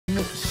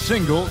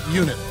single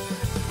unit.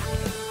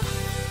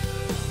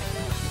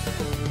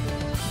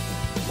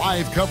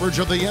 Live coverage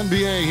of the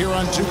NBA here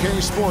on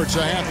 2K Sports.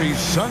 A happy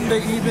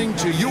Sunday evening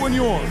to you and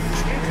yours.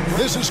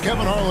 This is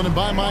Kevin Harlan, and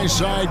by my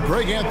side,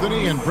 Greg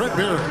Anthony and Brett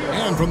Barrett.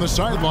 And from the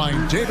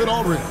sideline, David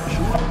Aldridge.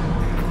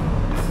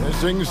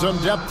 Missing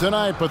some depth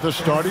tonight, but the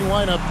starting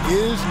lineup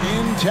is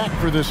intact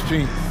for this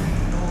team.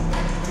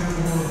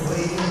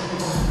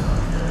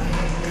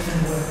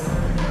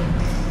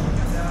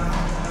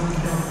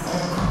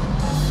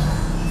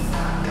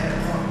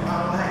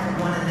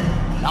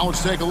 Now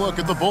let's take a look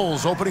at the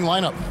Bulls' opening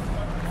lineup.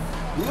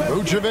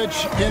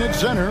 Vucevic in at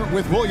center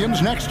with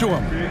Williams next to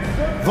him.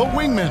 The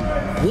wingmen,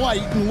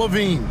 White and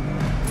Levine.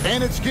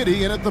 And it's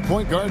Giddey in at the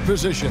point guard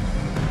position.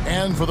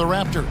 And for the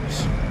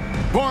Raptors,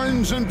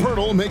 Barnes and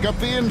Pirtle make up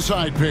the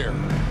inside pair.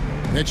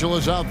 Mitchell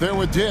is out there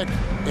with Dick,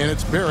 and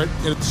it's Barrett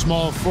at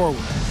small forward.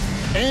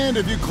 And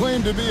if you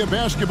claim to be a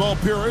basketball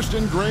purist,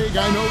 and Greg,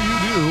 I know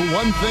you do,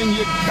 one thing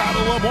you gotta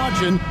love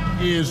watching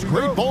is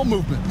great ball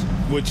movement.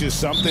 Which is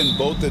something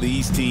both of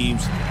these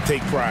teams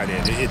take pride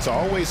in. It's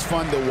always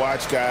fun to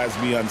watch guys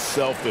be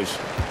unselfish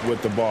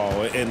with the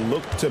ball and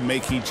look to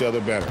make each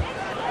other better.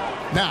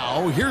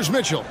 Now, here's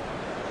Mitchell.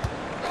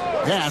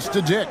 Pass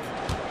to Dick.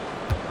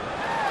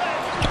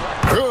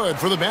 Good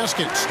for the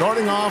basket.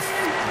 Starting off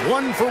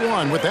 1 for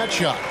 1 with that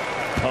shot.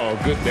 Oh,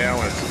 good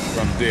balance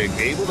from Dick.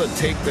 Able to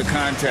take the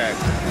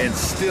contact and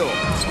still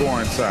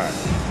score inside.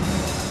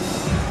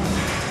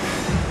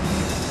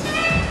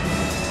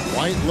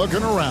 White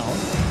looking around.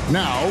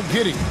 Now,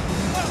 Giddey.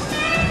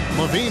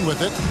 Levine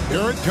with it.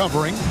 Barrett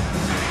covering.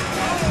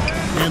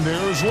 And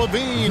there's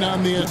Levine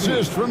on the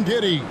assist from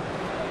Giddey.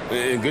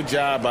 Good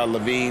job by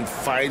Levine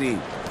fighting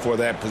for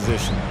that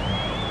position.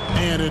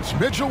 And it's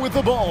Mitchell with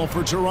the ball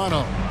for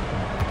Toronto.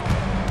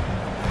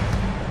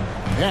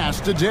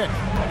 Pass to Dick.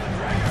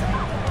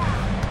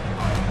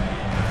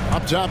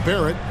 Up top,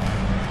 Barrett.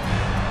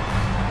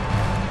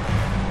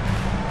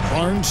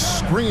 Barnes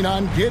screen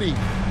on Giddey.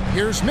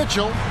 Here's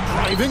Mitchell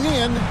driving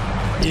in.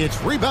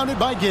 It's rebounded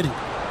by Giddey.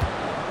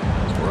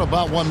 We're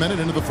about 1 minute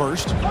into the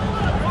first.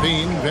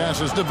 Bean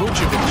passes to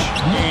Vucevic.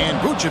 And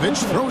Vucevic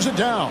throws it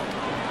down.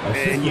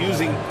 And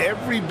using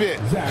every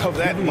bit of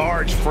that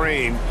large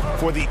frame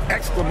for the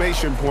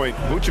exclamation point,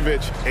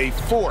 Vucevic a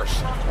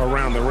force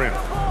around the rim.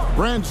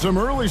 Brent, some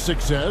early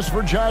success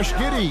for Josh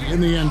Giddey in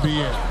the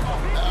NBA.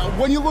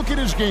 When you look at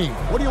his game,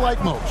 what do you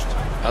like most?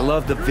 I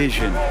love the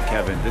vision,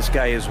 Kevin. This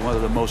guy is one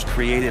of the most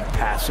creative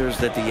passers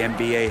that the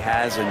NBA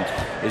has and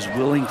is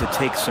willing to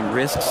take some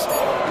risks.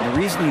 And the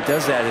reason he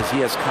does that is he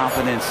has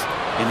confidence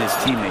in his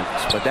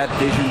teammates. But that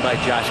vision by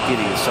Josh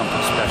Giddey is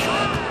something special.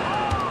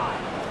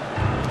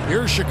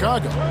 Here's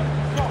Chicago.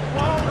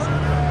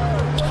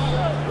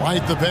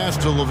 White the pass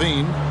to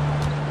Levine.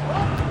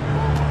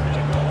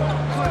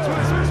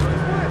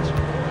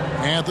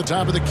 At the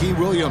top of the key,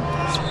 Williams.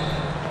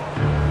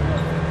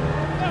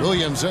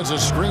 Williams sends a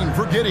screen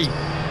for Giddey.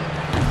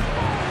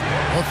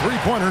 A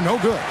three-pointer, no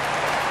good.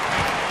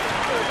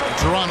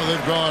 Toronto,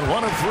 they've gone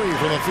 1 of 3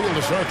 from the field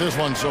to start this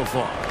one so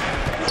far.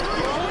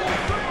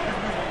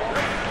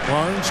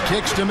 Barnes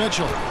kicks to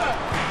Mitchell.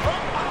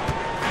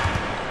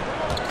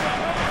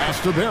 Pass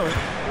to Barrett.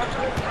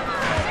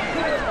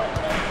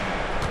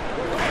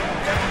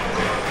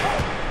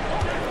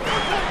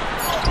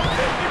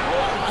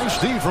 Nice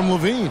D from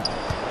Levine.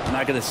 I'm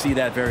not going to see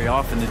that very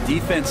often. The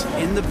defense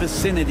in the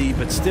vicinity,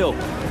 but still,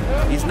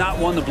 he's not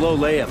one to blow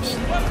layups.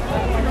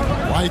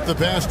 White the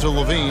pass to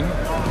Levine.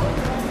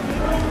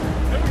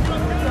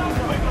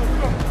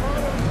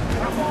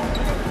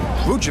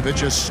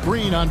 Vucevic a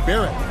screen on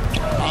Barrett.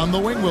 On the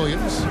wing,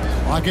 Williams.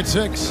 Lock at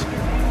 6.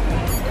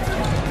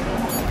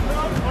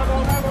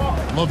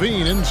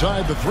 Levine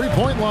inside the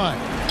three-point line.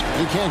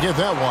 He can't get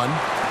that one.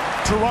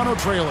 Toronto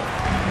trailer.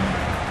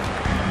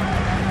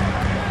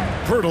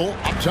 Pirtle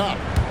up top.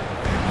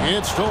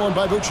 It's stolen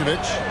by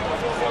Vucevic.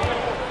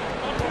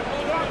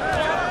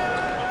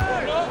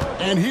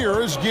 And here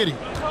is Giddey.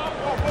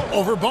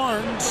 Over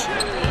Barnes.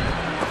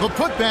 The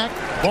putback.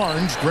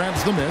 Barnes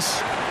grabs the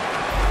miss.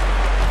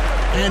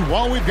 And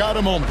while we've got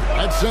a moment,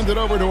 let's send it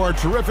over to our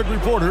terrific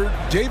reporter,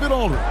 David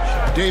Aldridge.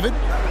 David?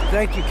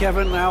 Thank you,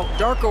 Kevin. Now,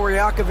 Darko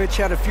Rajakovic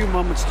had a few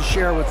moments to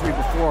share with me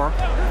before.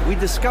 We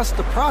discussed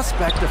the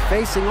prospect of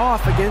facing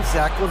off against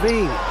Zach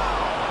LaVine.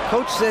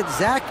 Coach said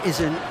Zach is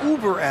an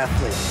uber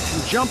athlete,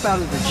 can jump out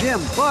of the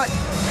gym, but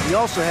he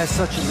also has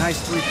such a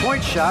nice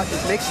three-point shot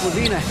it makes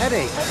LaVine a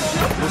headache.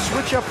 We'll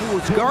switch up who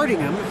is guarding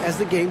him as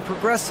the game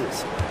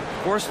progresses.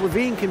 Of course,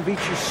 LaVine can beat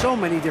you so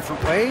many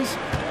different ways,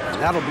 and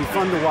that'll be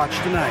fun to watch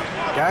tonight.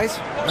 Guys?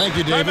 Thank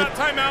you, David.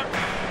 Timeout.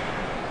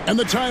 And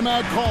the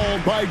timeout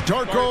called by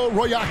Darko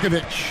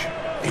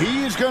Rajakovic.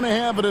 He's going to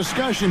have a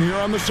discussion here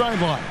on the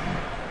sideline.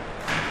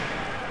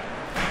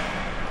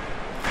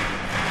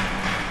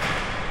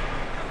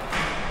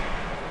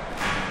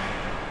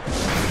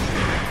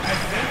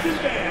 Attention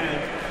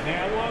fans,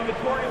 now on the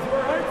court is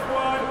your Heart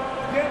Squad.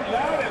 Get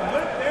loud and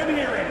let them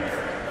hear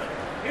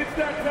it. It's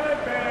that time,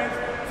 fans.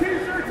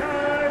 T-shirt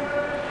time.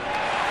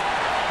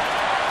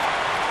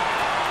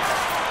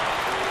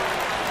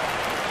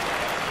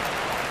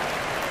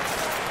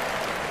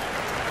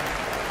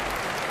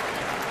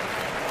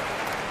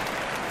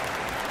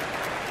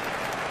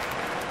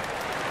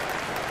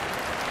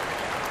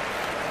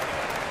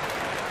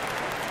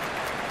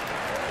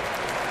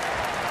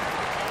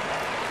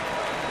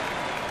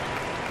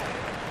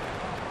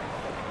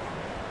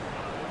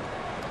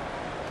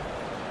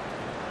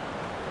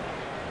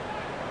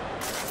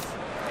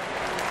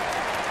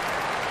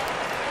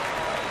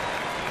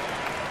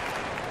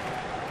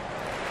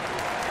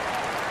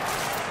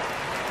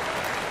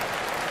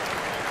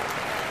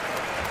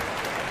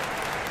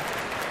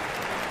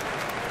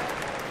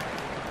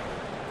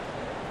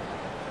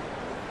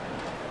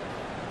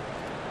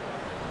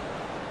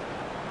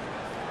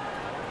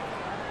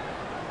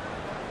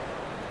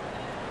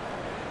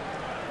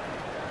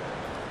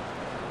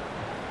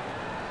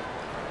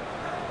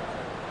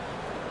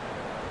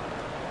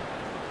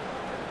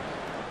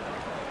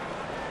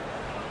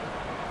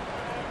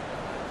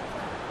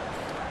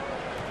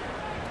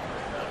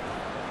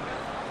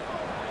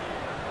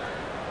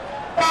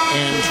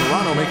 And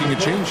Toronto making a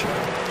change here.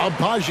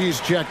 Abaji's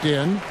checked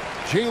in.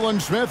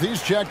 Jalen Smith,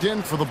 he's checked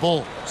in for the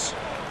Bulls.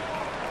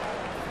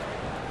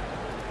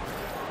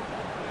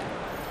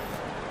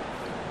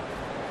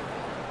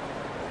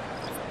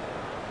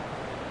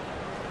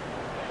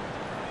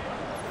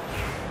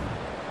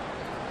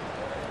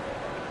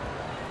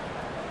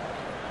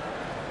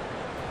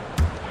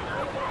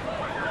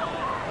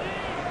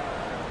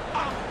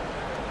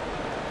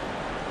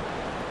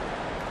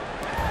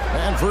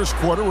 And first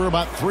quarter, we're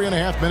about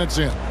 3.5 minutes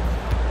in.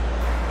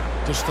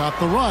 To stop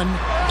the run,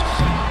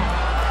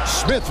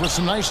 Smith with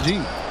some nice D.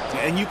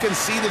 And you can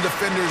see the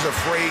defenders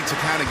afraid to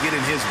kind of get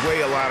in his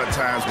way a lot of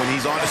times when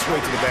he's on his way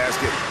to the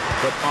basket.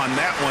 But on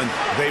that one,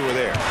 they were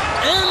there.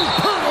 And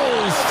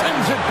Pirtle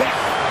sends it back.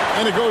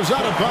 And it goes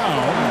out of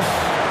bounds.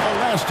 A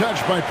last touch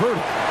by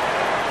Pirtle.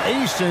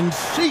 A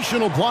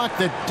sensational block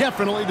that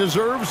definitely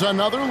deserves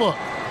another look.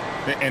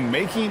 And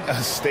making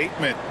a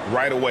statement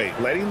right away,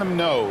 letting them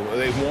know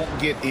they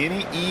won't get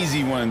any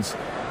easy ones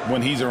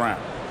when he's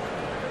around.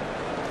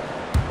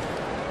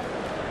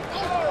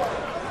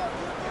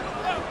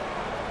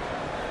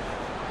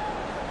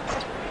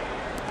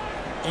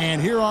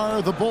 And here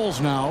are the Bulls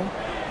now.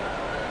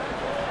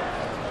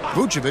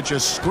 Vucevic a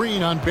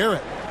screen on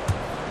Barrett.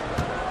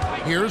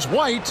 Here's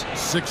White,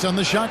 6 on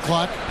the shot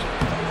clock.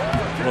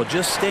 Well,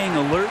 just staying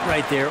alert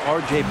right there,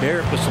 R.J.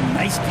 Barrett with some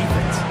nice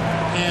defense.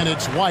 And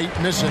it's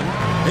White missing.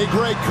 Hey,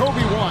 Greg,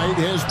 Kobe White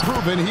has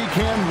proven he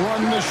can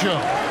run the show.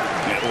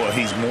 Well,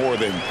 he's more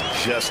than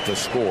just a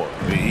scorer.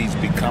 He's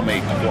become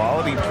a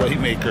quality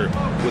playmaker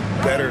with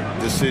better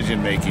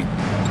decision-making.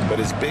 But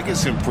his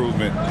biggest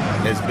improvement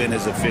has been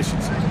his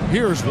efficiency.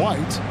 Here's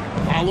White,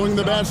 following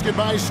the basket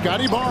by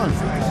Scotty Barnes.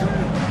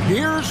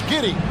 Here's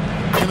Giddey.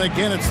 And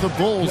again, it's the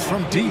Bulls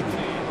from deep.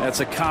 That's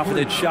a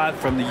confident shot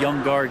from the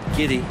young guard,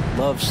 Giddey.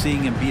 Love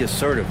seeing him be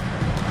assertive.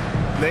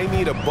 They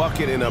need a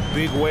bucket in a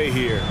big way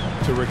here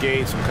to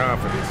regain some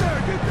confidence.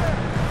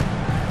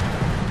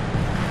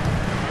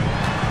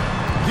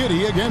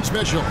 Giddey against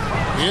Mitchell.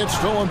 It's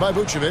stolen by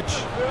Vucevic.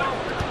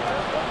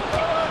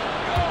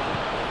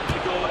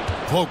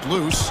 Poked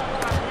loose.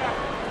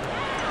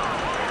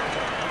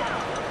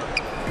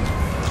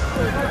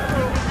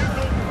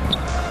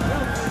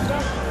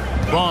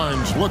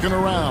 Barnes looking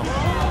around.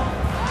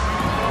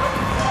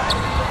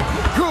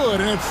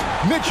 Good, and it's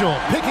Mitchell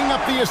picking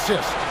up the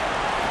assist.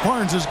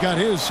 Barnes has got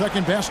his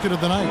second basket of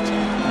the night.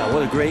 Now,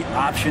 what a great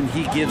option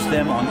he gives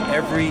them on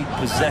every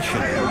possession.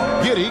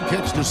 Giddey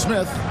kicks to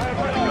Smith.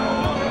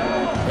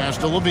 Pass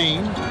to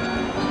Levine.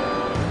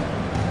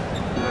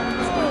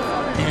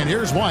 And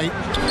here's White.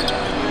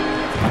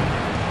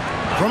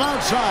 From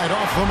outside,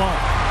 off the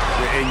mark.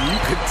 And you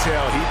could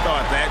tell he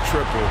thought that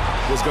triple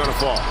was going to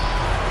fall.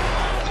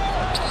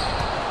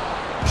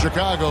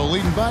 Chicago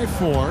leading by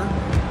 4.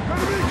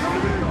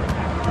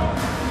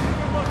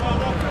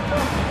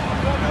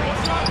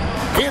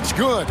 It's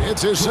good.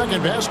 It's his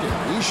second basket.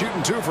 He's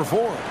shooting 2 for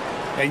 4.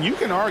 And you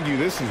can argue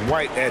this is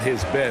White at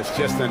his best,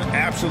 just an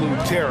absolute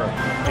terror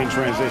in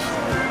transition.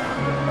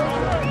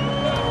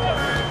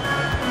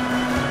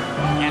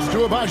 Pass to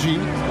Abaji.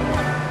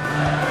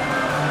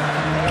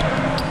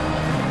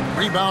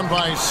 Rebound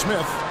by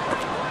Smith.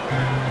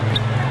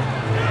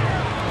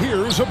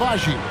 Here's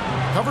Abaji,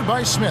 covered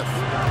by Smith.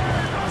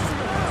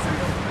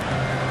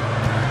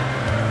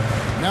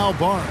 Now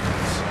Barnes.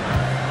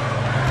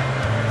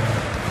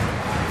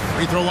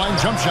 Free throw line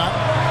jump shot.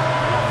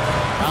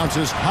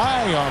 Bounces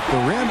high off the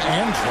rim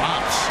and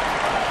drops.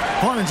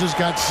 Barnes has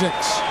got 6.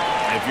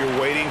 If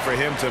you're waiting for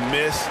him to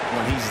miss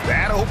when he's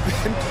that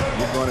open,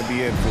 you're going to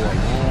be in for a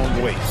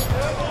long wait.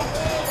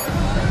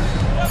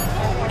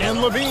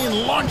 And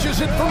Levine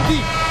launches it from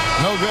deep.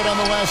 No good on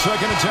the last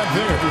second attempt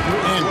there.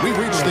 And we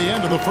reached the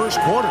end of the first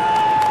quarter.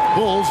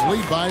 Bulls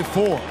lead by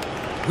 4.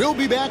 We'll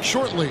be back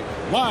shortly,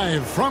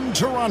 live from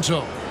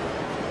Toronto.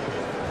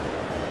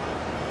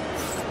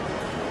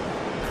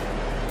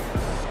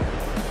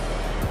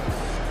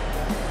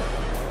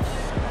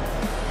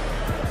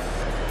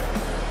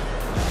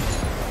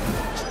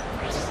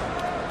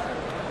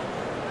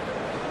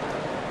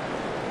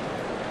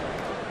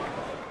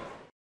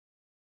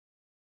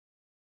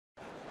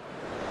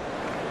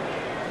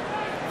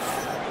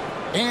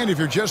 And if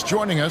you're just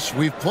joining us,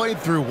 we've played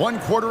through one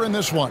quarter in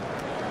this one.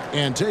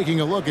 And taking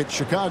a look at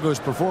Chicago's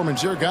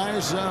performance here,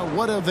 guys,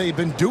 what have they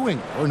been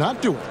doing or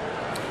not doing?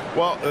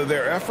 Well,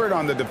 their effort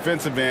on the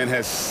defensive end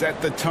has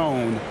set the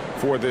tone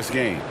for this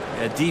game.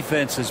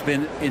 Defense has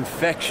been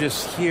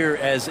infectious here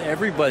as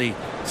everybody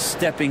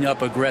stepping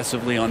up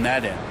aggressively on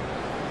that end.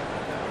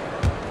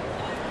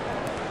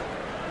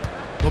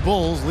 The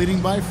Bulls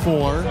leading by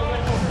 4.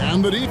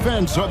 And the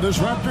defense of this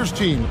Raptors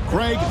team,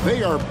 Greg,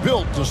 they are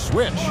built to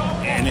switch.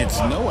 And it's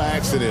no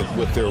accident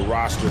with their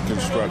roster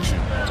construction.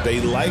 They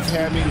like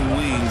having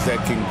wings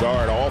that can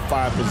guard all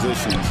 5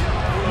 positions.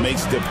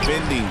 Makes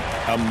defending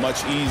a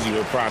much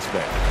easier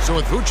prospect. So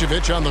with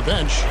Vucevic on the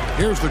bench,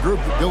 here's the group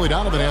that Billy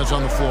Donovan has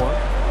on the floor.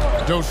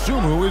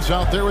 Dosunmu is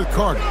out there with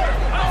Carter.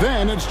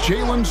 Then it's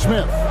Jalen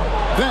Smith.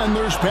 Then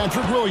there's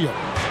Patrick Williams.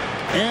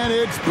 And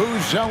it's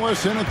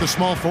Buzelis in at the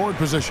small forward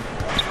position.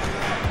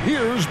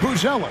 Here's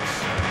Buzelis.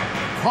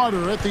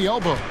 Carter at the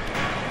elbow.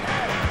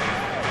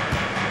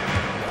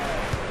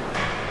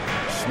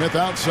 Smith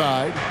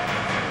outside.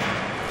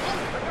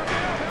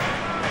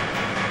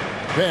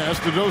 Pass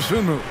to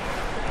Dosunmu.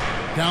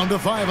 Down to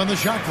 5 on the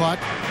shot clock.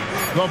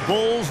 The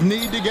Bulls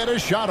need to get a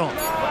shot on.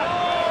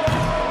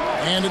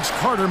 And it's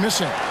Carter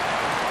missing.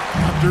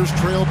 Raptors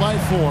trail by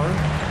 4.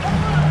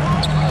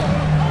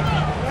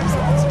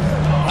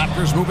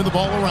 Raptors moving the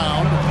ball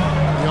around.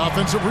 The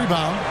offensive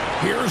rebound.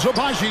 Here's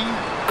Abaji.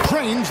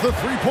 Trains the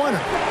three-pointer.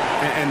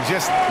 And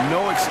just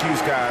no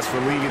excuse, guys, for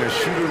leaving a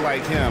shooter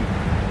like him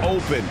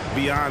open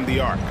beyond the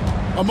arc.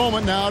 A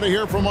moment now to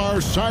hear from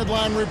our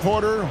sideline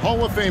reporter,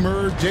 Hall of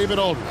Famer David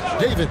Aldridge.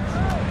 David.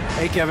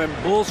 Hey, Kevin.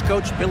 Bulls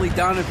coach Billy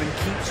Donovan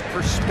keeps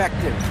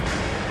perspective.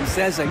 He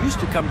says, I used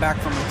to come back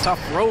from a tough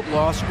road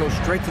loss, go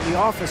straight to the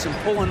office and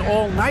pull an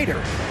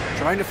all-nighter,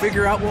 trying to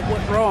figure out what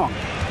went wrong.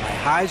 My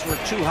highs were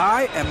too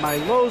high and my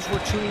lows were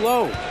too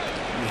low.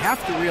 You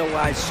have to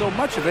realize so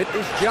much of it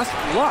is just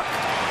luck.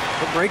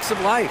 The breaks of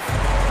life.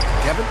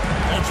 Kevin?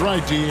 That's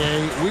right,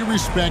 D.A. We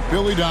respect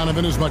Billy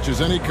Donovan as much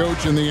as any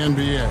coach in the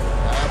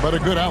NBA. But a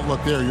good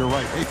outlook there, you're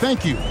right. Hey,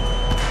 thank you.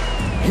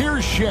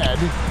 Here's Shed.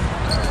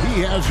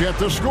 He has yet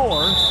to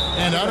score,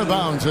 and out of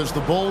bounds as the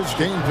Bulls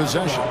gain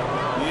possession.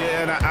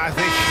 Yeah, and I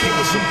think he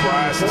was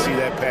surprised to see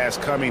that pass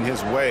coming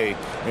his way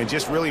and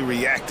just really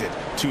reacted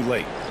too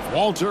late.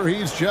 Walter,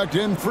 he's checked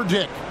in for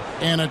Dick.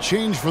 And a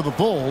change for the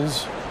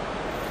Bulls.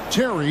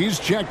 Terry's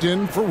checked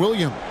in for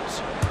Williams.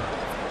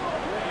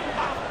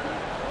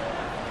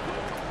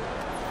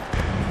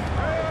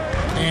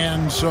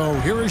 And so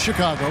here is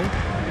Chicago.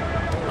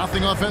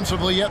 Nothing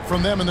offensively yet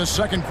from them in the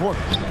second quarter.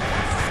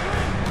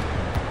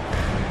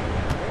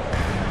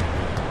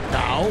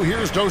 Now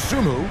here's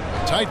Dosunmu.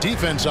 Tight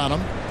defense on him.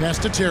 Pass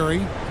to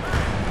Terry.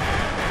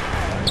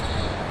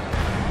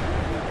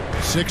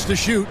 6 to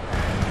shoot.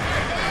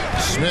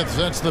 Smith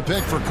sets the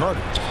pick for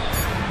Carter.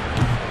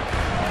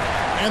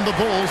 And the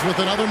Bulls with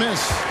another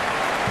miss.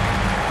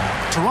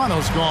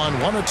 Toronto's gone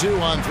 1 of 2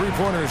 on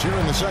three-pointers here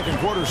in the second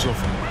quarter so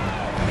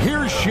far.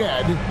 Here's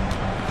Shed.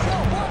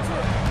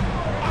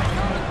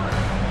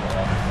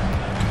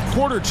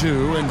 Quarter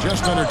 2 and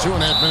just under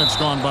 2.5 minutes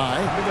gone by.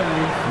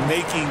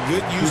 Making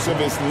good use of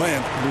his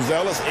length.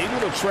 Buzelis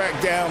able to track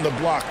down the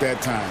block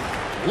that time.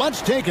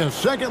 Let's take a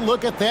second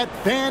look at that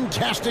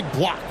fantastic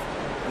block.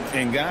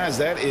 And guys,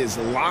 that is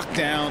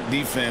lockdown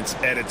defense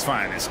at its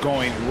finest.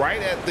 Going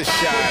right at the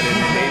shot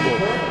and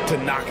able to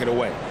knock it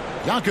away.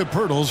 Jakob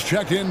Poeltl's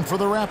checked in for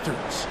the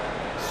Raptors.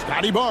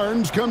 Scotty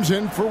Barnes comes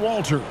in for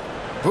Walter.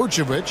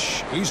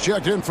 Vucevic, he's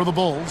checked in for the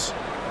Bulls.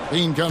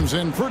 Bean comes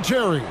in for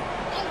Terry.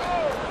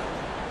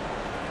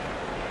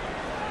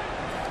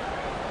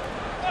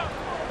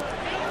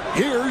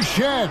 Here's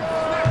Shed.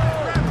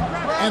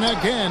 And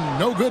again,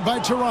 no good by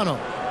Toronto.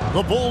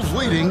 The Bulls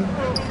leading.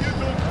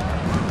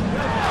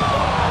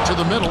 To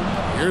the middle.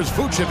 Here's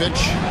Vucevic.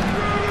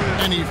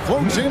 And he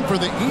floats in for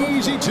the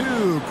easy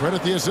 2.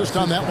 Credit the assist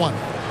on that one.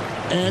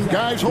 And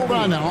guys, hold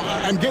on now.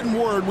 I'm getting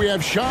word we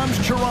have Shams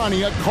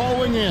Charania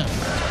calling in.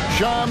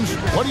 Shams,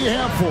 what do you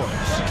have for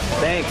us?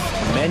 Thanks.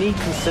 Many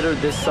consider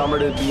this summer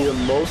to be the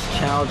most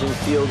challenging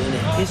field in the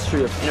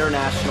history of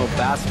international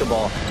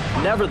basketball.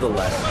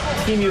 Nevertheless,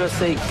 Team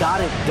USA got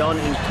it done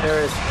in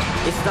Paris.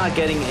 It's not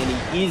getting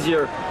any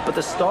easier, but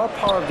the star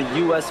power of the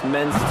U.S.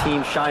 men's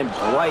team shined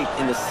bright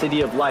in the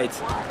City of Lights.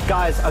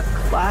 Guys, a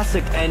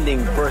classic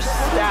ending for a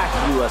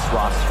stacked U.S.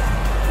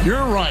 roster.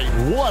 You're right.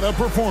 What a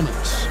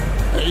performance.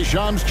 Hey,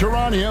 Shams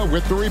Charania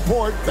with the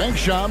report. Thanks,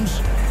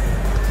 Shams.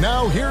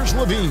 Now here's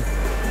Levine.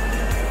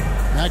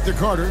 Back to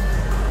Carter.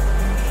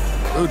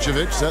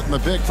 Vucevic setting the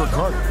pick for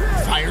Carter.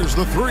 Fires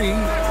the 3.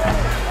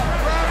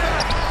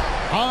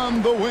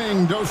 On the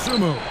wing,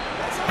 Dosunmu.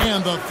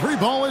 And the 3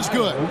 ball is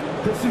good.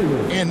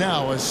 And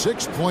now a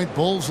 6-point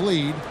Bulls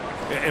lead.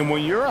 And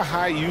when you're a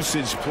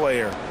high-usage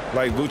player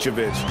like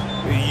Vucevic,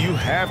 you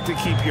have to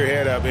keep your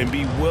head up and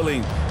be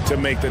willing to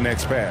make the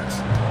next pass.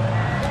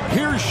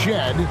 Here's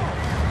Shed.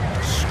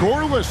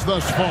 Scoreless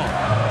thus far.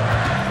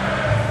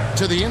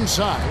 To the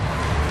inside.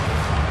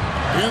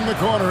 In the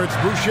corner, it's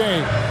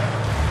Boucher.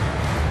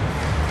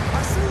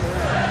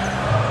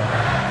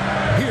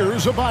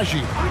 Here's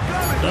Abaji.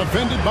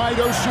 Defended by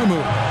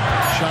Dosunmu.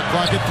 Shot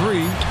clock at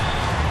 3.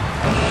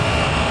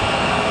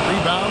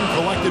 Rebound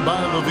collected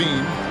by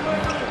Levine.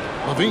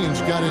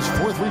 Levine's got his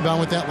 4th rebound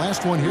with that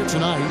last one here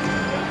tonight.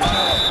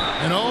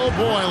 And oh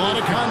boy, a lot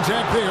of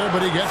contact there,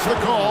 but he gets the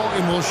call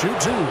and will shoot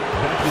 2.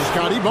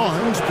 Scotty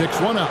Barnes picks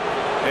one up.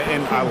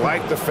 And I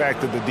like the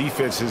fact that the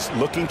defense is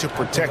looking to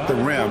protect the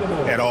rim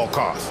at all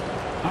costs.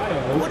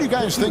 What do you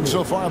guys think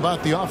so far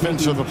about the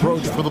offensive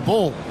approach for the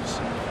Bulls?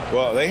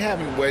 Well, they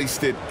haven't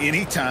wasted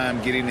any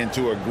time getting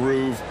into a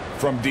groove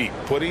from deep,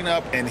 putting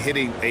up and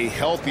hitting a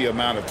healthy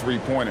amount of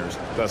three-pointers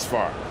thus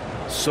far.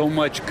 So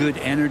much good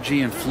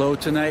energy and flow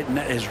tonight, and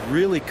that has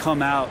really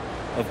come out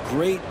of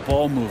great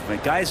ball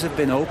movement. Guys have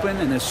been open,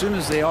 and as soon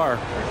as they are,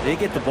 they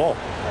get the ball.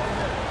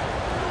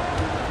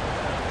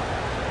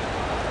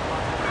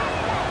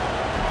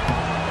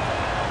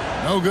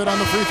 No good on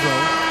the free throw.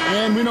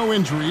 And we know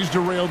injuries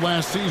derailed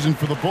last season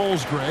for the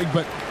Bulls, Greg,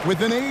 but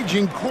with an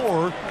aging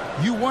core,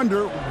 you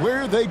wonder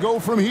where they go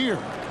from here.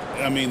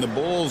 I mean, the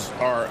Bulls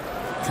are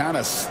kind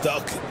of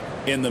stuck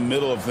in the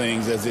middle of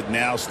things as it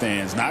now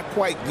stands. Not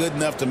quite good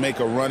enough to make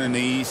a run in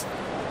the East,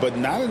 but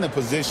not in a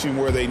position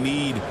where they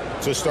need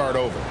to start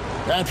over.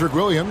 Patrick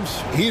Williams,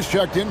 he's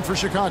checked in for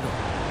Chicago.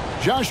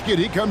 Josh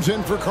Giddey comes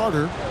in for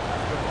Carter.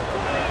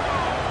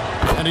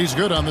 And he's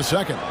good on the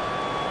second.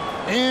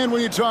 And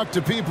when you talk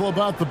to people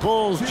about the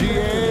Bulls,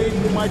 GA,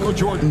 Michael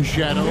Jordan's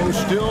shadow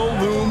still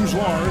looms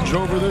large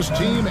over this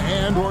team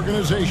and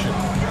organization.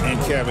 And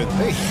Kevin,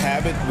 they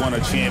haven't won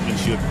a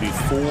championship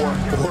before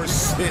or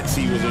since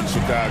he was in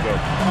Chicago.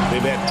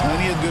 They've had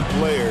plenty of good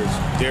players,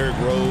 Derrick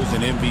Rose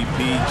and MVP,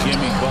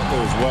 Jimmy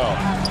Butler as well,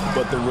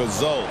 but the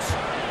results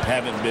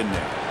haven't been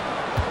there.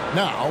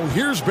 Now,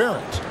 here's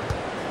Barrett,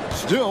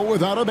 still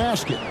without a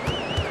basket.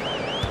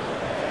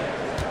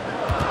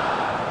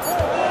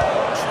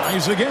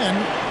 Tries again.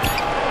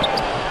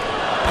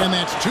 And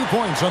that's 2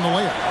 points on the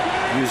layup.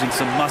 Using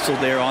some muscle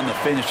there on the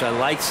finish. I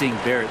like seeing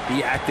Barrett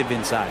be active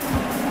inside.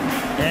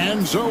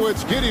 And so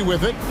it's Giddey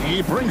with it.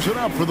 He brings it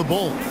up for the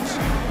Bulls.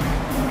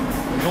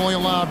 He only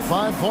allowed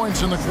 5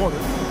 points in the quarter.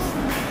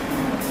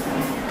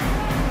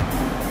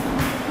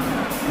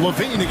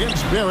 Levine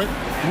against Barrett.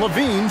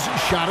 Levine's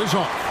shot is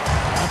off.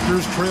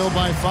 Raptors trail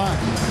by 5.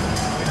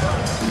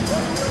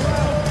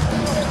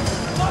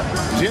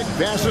 Dick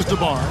passes to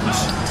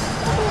Barnes.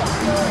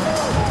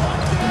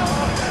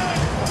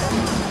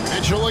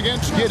 Mitchell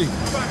against Giddey.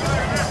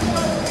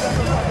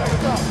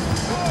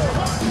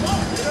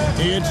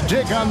 It's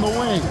Dick on the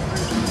wing.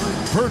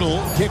 Pirtle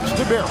kicks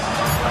to Barrett.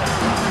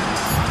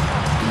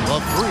 A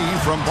three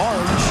from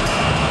Barnes.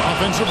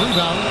 Offensive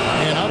rebound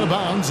and out of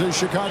bounds as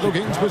Chicago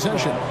gains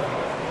possession.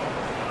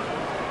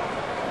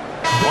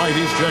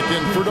 Whitey's checked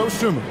in for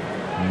Dosunmu.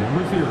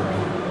 Number 0,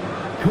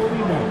 Cody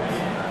Marks.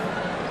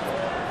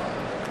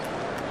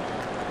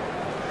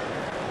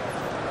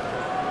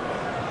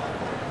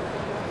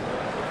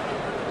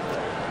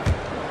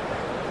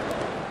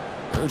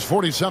 There's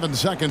 47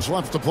 seconds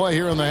left to play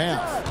here in the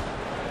half.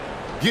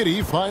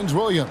 Giddey finds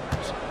Williams.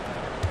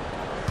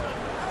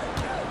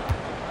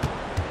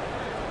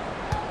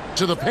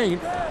 To the paint.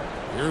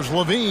 Here's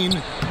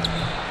Levine.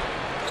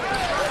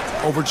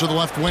 Over to the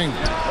left wing.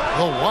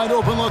 The wide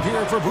open look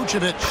here for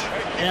Vucevic.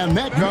 And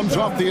that comes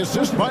off the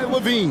assist by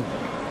Levine.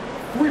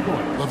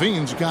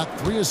 Levine's got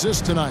 3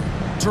 assists tonight.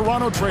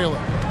 Toronto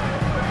trailing.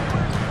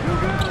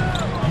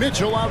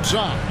 Mitchell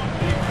outside.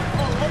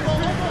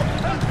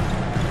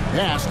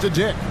 Pass to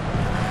Dick.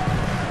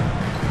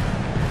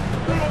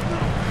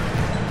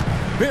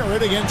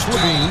 Barrett against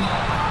Levine.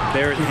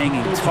 Barrett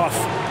hanging tough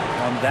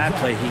on that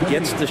play. He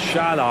gets the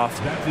shot off.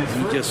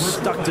 He just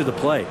stuck to the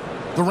play.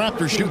 The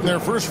Raptors shooting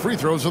their first free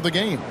throws of the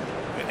game.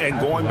 And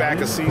going back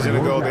a season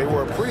ago, they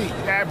were a pretty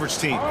average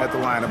team at the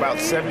line, about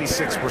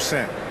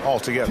 76%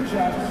 altogether.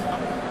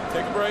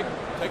 Take a break.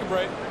 Take a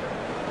break.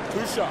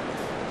 2 shots.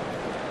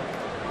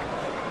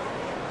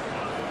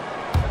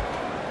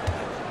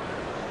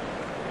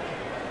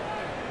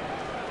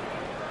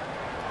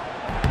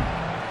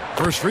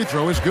 First free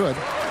throw is good.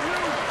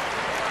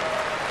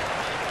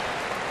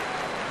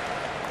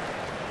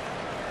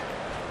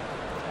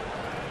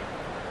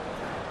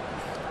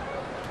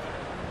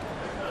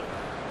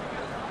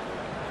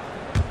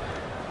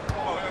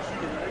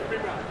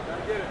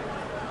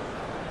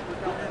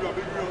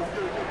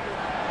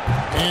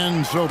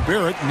 And so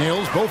Barrett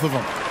nails both of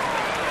them.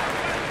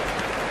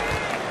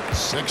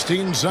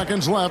 16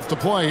 seconds left to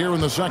play here in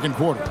the second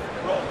quarter.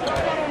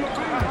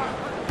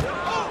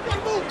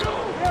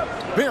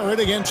 Barrett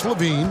against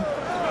Levine.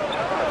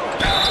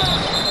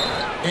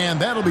 And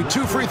that'll be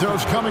 2 free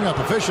throws coming up.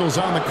 Officials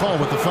on the call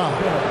with the foul.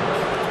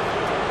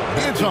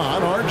 It's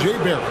on R.J.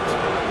 Barrett.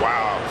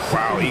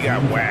 Wow, he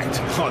got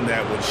whacked on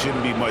that one.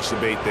 Shouldn't be much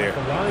debate there.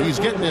 He's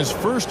getting his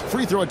first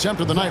free throw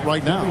attempt of the night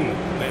right now.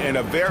 And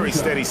a very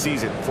steady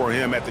season for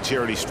him at the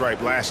charity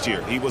stripe last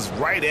year. He was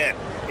right at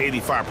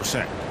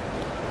 85%.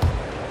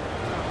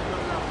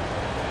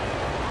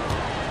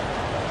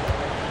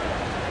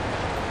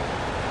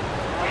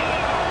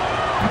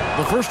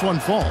 The first one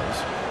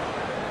falls.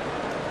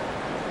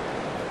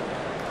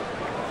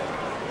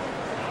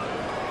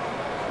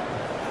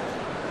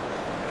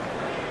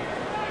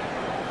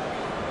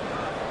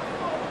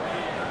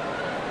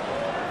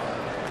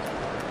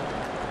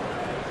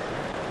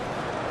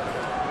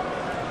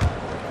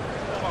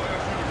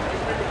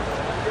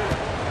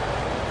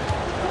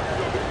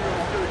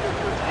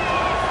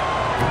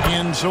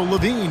 And so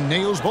Levine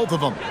nails both of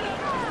them.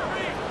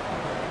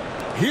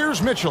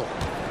 Here's Mitchell.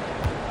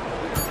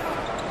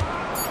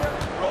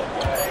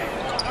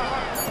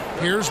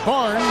 Here's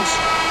Barnes.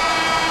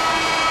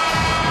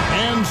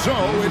 And so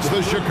it's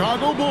the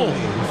Chicago Bulls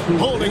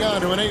holding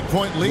on to an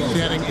 8-point lead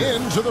heading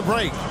into the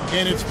break.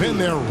 And it's been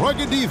their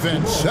rugged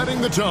defense setting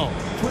the tone.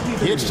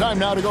 It's time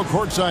now to go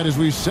courtside as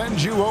we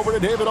send you over to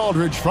David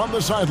Aldridge from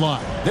the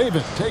sideline.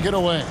 David, take it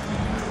away.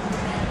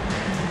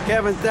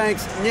 Kevin,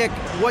 thanks. Nick,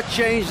 what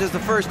changed as the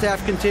first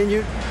half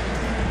continued?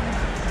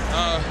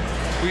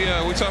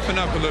 we toughened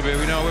up a little bit.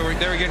 They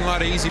were getting a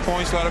lot of easy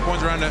points, a lot of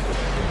points around the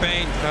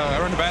paint,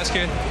 around the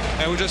basket,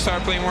 and we just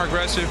started playing more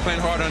aggressive, playing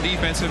hard on the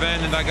defensive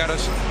end, and that got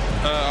us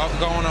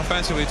going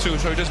offensively too.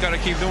 So we just got to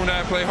keep doing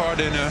that, play hard,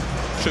 and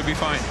should be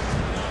fine.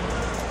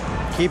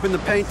 Keeping the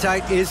paint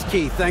tight is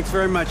key. Thanks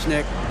very much,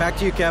 Nick. Back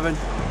to you, Kevin.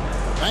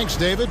 Thanks,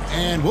 David.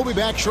 And we'll be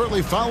back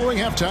shortly following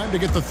halftime to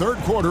get the third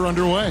quarter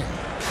underway.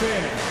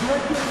 Fans,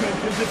 direct your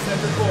attention to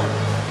center court.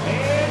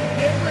 And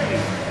get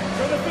ready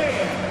for the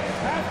fan.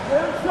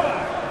 Half-court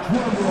shot.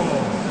 Drum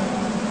roll.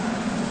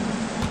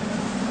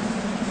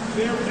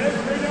 They're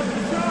measuring up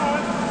the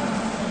shot.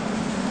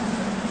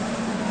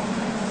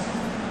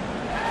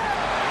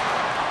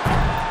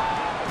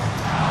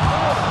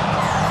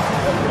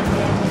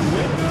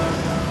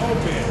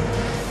 Open.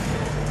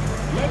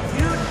 Let's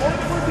hear it for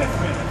the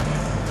participants.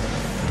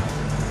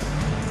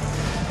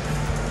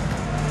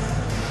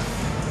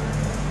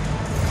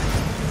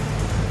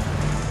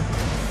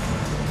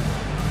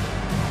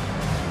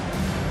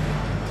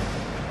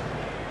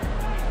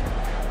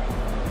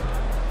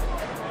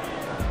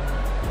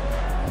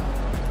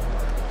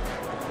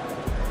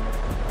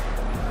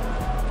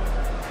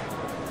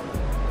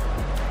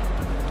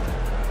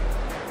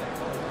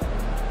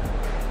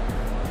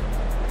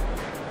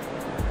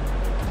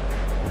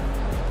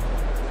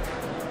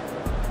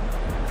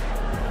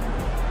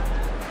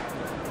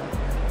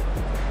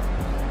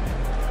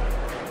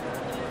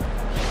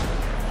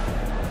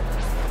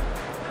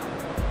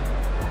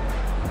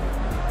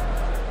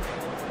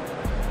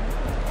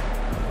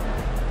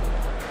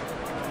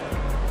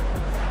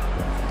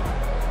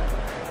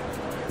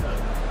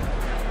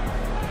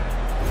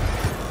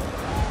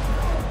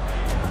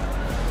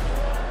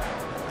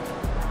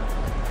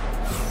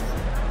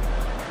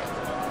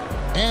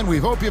 And we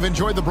hope you've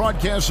enjoyed the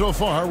broadcast so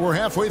far. We're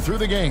halfway through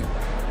the game.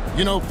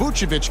 You know,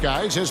 Vucevic,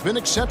 guys, has been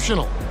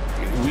exceptional.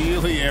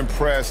 Really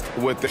impressed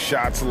with the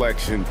shot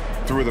selection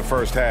through the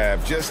first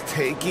half, just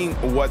taking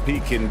what he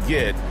can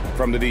get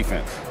from the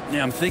defense.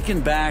 Yeah, I'm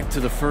thinking back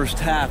to the first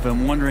half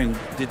and wondering,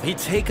 did he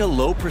take a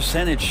low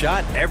percentage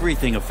shot?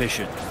 Everything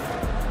efficient.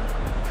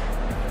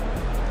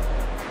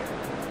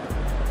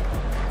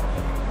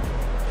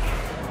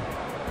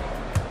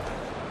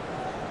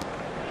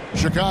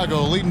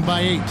 Chicago leading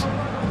by 8.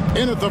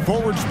 In at the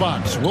forwards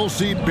box, we'll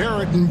see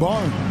Barrett and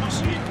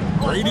Barnes.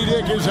 Grady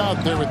Dick is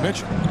out there with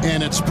Mitchell.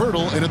 And it's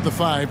Pirtle in at the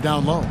 5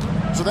 down low.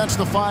 So that's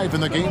the 5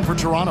 in the game for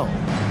Toronto.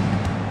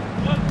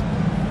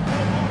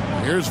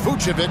 Here's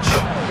Vucevic.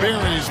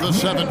 Buries the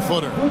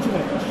 7-footer.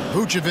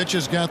 Vucevic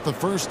has got the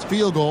first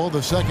field goal of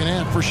the second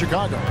half for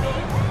Chicago.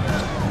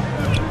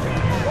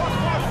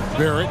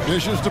 Barrett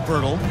dishes to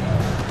Pirtle.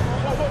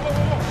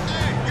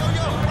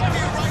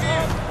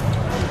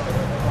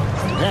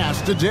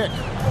 Pass to Dick.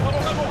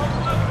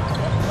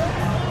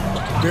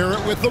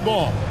 Barrett with the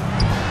ball.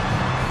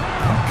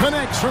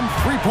 Connects from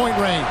three-point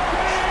range.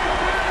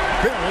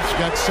 Barrett's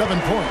got 7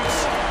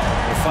 points.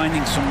 We're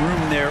finding some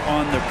room there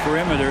on the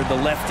perimeter. The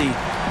lefty,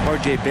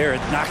 R.J. Barrett,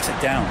 knocks it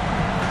down.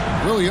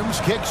 Williams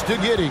kicks to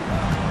Giddey.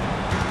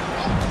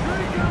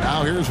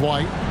 Now here's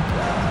White.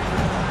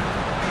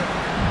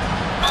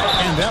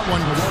 And that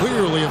one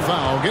clearly a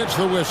foul. Gets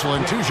the whistle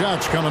and 2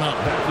 shots coming up.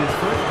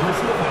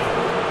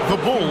 The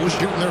Bulls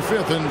shooting their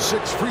 5th and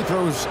 6th free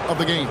throws of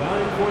the game.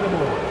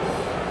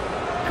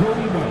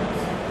 Kobe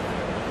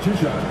White, 2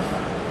 shots.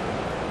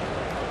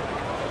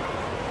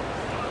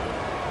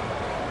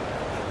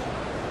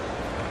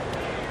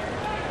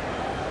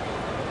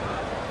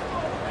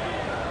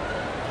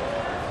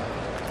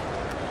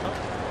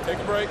 Take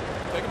a break.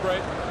 Take a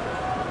break.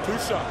 2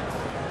 shots.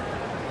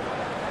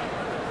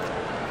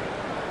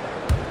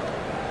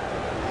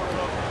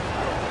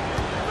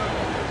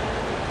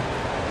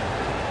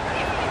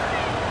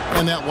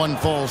 And that one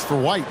falls for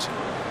White.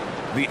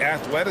 The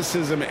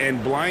athleticism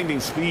and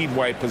blinding speed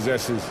White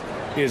possesses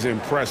is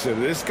impressive.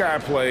 This guy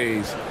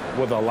plays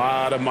with a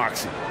lot of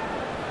moxie.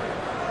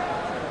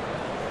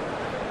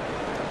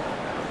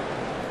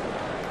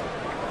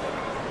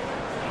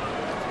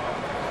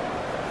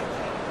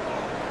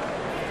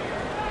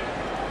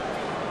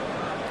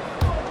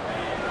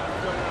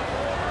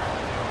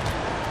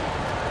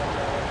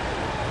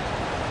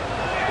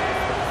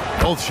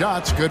 Both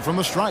shots good from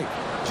the stripe.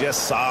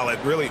 Just solid.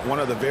 Really one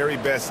of the very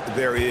best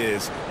there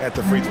is at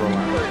the free throw line.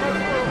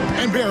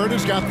 And Barrett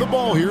has got the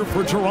ball here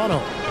for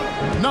Toronto.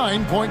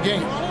 9-point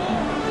game.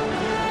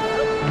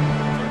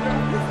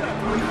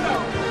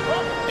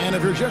 And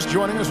if you're just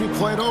joining us, we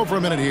played over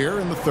a minute here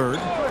in the third.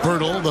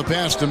 Pirtle, the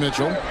pass to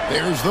Mitchell.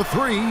 There's the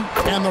 3.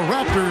 And the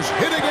Raptors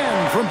hit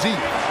again from deep.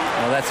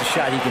 Well, that's a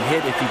shot he can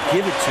hit. If you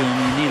give it to him,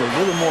 you need a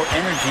little more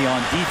energy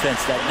on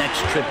defense that next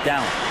trip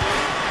down.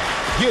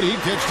 Giddey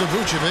kicks to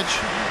Vucevic.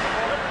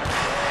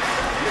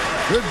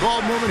 Good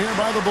ball movement here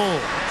by the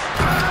Bulls.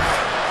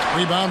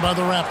 Rebound by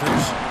the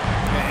Raptors.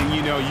 And,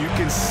 you know, you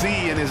can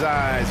see in his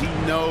eyes, he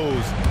knows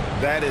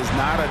that is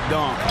not a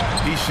dunk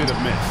he should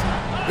have missed.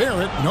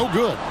 Barrett, no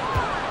good.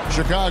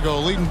 Chicago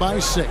leading by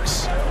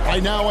 6.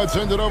 Right now, let's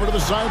send it over to the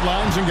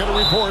sidelines and get a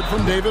report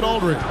from David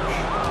Aldridge.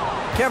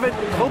 Kevin,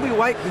 Kobe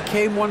White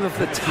became one of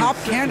the top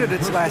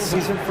candidates last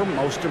season for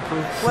Most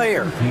Improved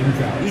Player.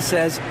 He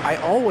says, I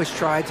always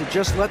tried to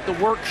just let the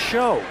work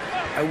show.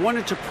 I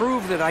wanted to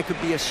prove that I could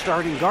be a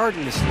starting guard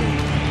in this league.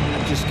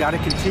 I've just got to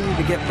continue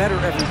to get better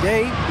every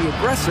day, be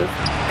aggressive,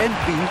 and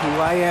be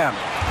who I am.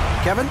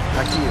 Kevin,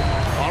 back to you.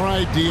 All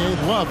right, D.A.,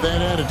 love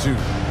that attitude.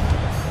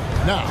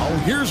 Now,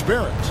 here's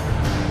Barrett.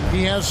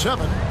 He has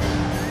 7.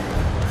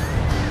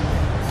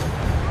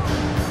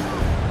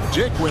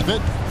 Dick with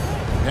it.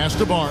 Pass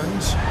to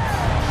Barnes.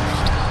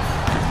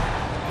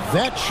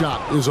 That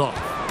shot is off.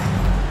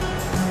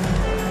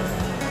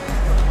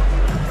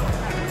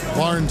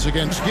 Barnes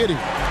against Giddey.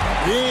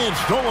 It's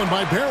stolen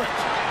by Barrett.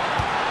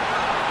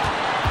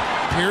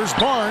 Here's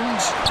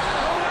Barnes.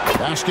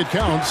 Basket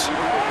counts.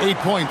 8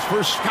 points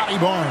for Scotty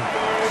Barnes.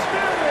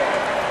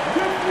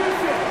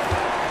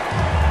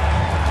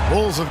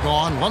 Bulls have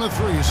gone 1 of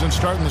 3 since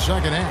starting the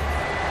second half.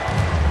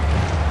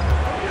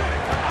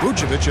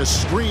 Vucevic a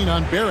screen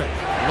on Barrett.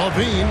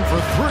 Levine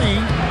for 3.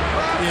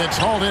 It's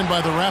hauled in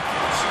by the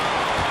Raptors.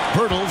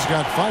 Pirtle's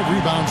got 5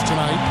 rebounds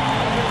tonight.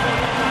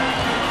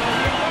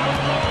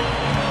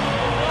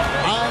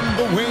 On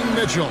the wing,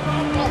 Mitchell.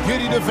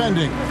 Giddey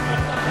defending.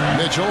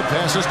 Mitchell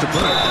passes to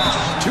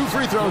Pirtle. 2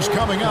 free throws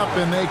coming up,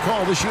 and they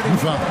call the shooting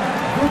foul.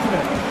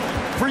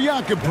 For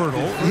Jakob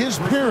Pirtle, his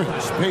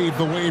parents paved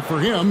the way for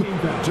him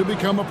to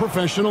become a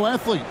professional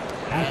athlete.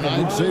 And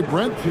I'd say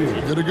Brent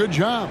did a good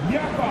job.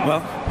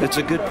 Well, that's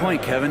a good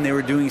point, Kevin. They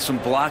were doing some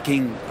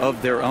blocking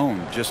of their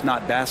own, just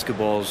not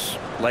basketballs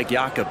like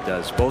Jakob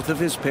does. Both of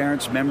his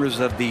parents, members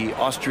of the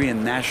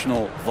Austrian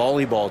national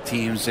volleyball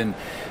teams, and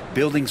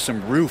building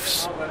some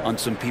roofs on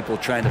some people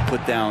trying to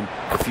put down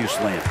a few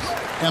slams.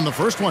 And the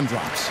first one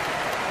drops.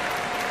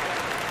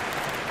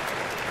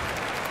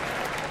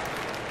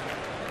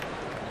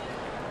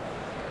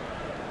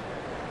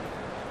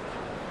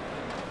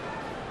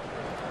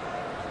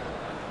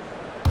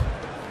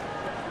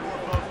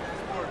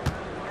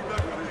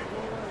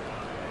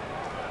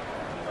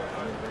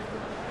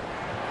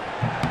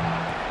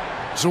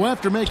 So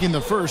after making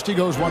the first, he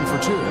goes 1 for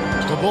 2.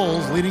 The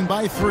Bulls leading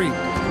by 3.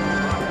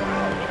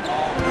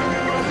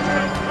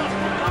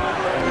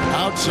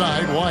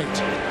 Outside,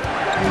 White.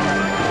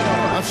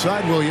 Left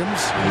side,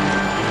 Williams.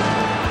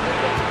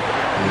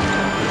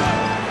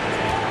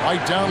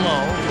 White down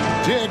low.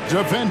 Dick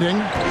defending.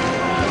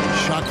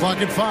 Shot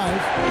clock at 5.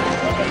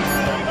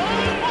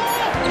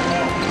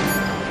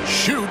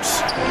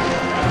 Shoots.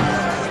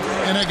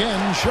 And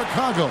again,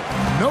 Chicago.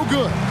 No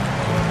good.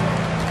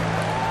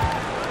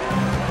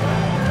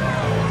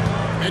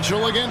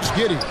 Mitchell against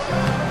Giddey.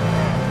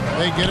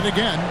 They get it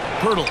again.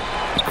 Pirtle.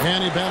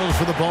 And he battles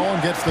for the ball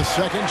and gets the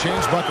second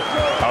chance bucket.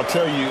 I'll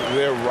tell you,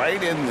 they're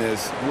right in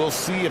this. We'll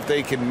see if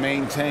they can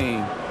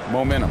maintain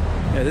momentum.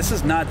 Yeah, this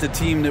is not the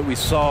team that we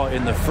saw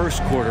in the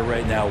first quarter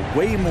right now.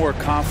 Way more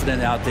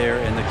confident out there,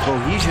 and the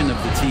cohesion of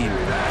the team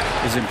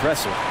is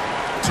impressive.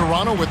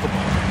 Toronto with the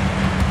ball.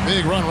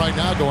 Big run right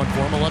now going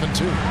for him,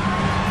 11-2.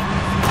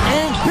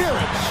 And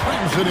Barrett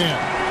slams it in.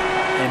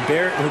 And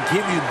Barrett will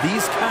give you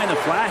these kind of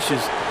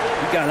flashes.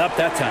 He got up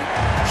that time.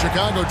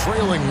 Chicago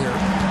trailing here.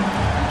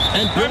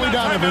 And Billy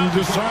Donovan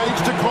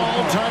decides to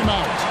call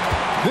timeout.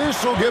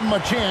 This will give him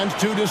a chance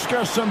to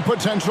discuss some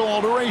potential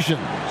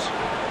alterations.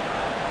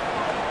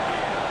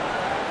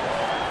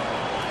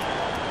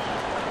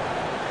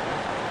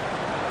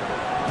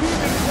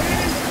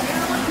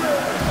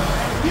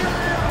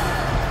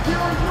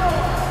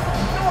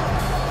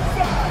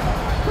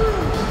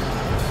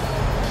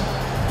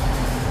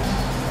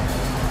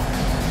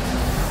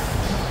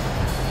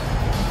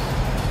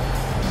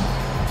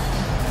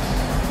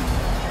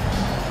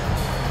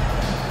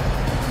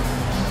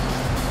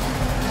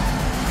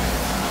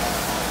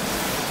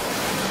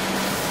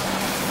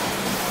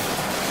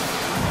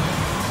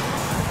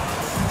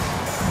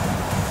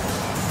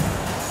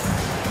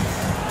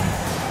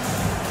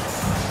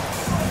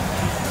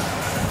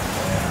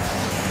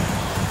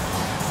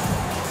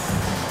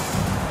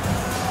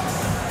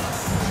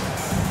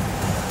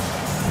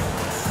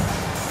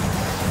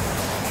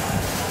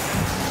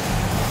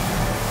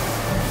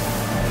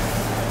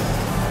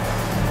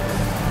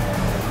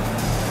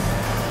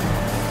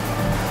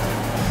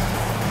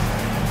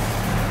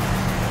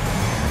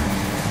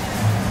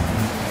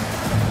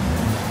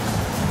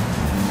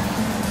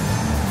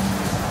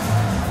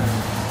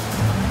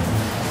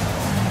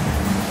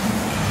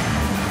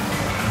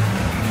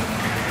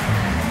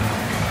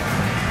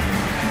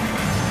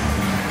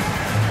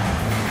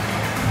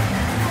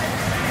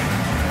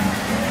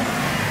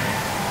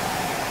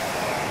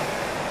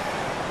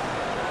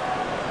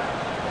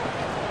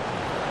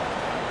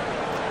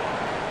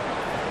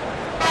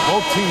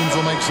 Both teams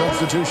will make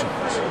substitutions.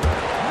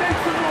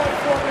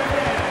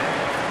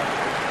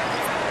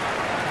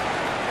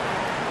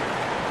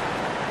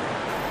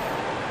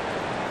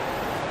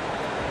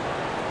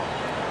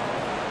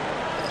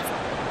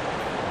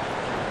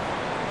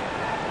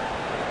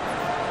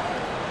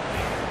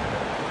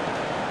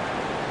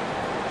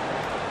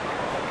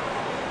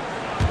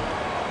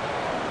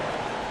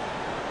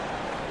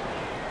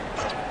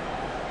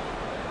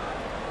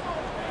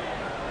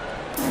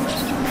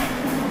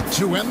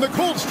 to end the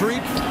cold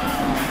streak.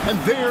 And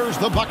there's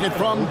the bucket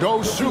from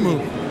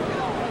Dosunmu.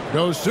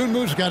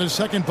 Dosunmu's got his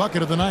second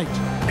bucket of the night.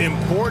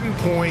 Important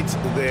points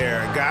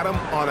there. Got him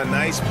on a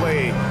nice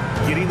play,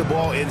 getting the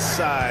ball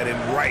inside and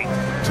right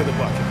to the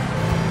bucket.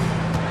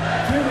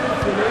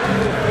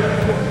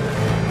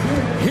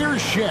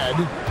 Here's Shed,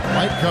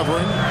 light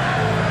covering.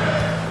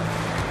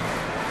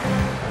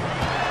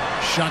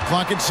 Shot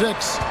clock at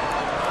 6.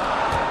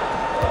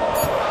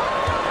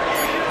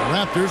 The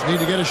Raptors need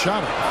to get a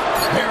shot up.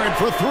 Barrett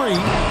for 3.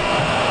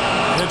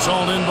 It's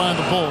all in by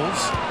the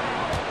Bulls.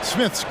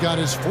 Smith's got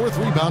his 4th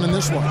rebound in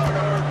this one.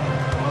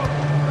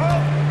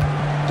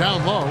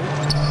 Down low.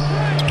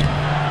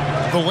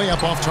 The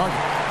layup off target.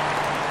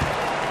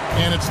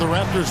 And it's the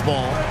Raptors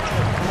ball.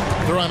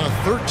 They're on a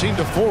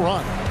 13-4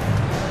 run.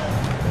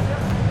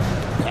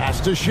 Pass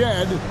to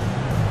Shed.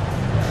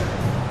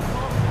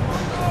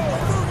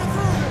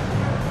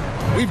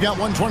 We've got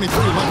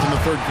 1:23 left in the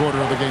third quarter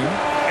of the game.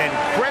 And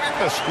credit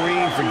the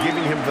screen for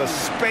giving him the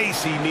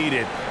space he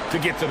needed to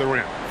get to the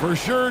rim. For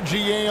sure,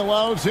 GA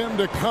allows him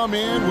to come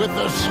in with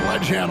the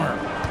sledgehammer.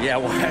 Yeah,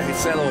 well, I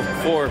said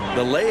before,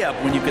 the layup,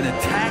 when you can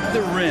attack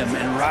the rim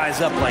and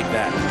rise up like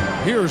that.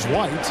 Here's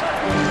White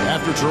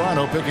after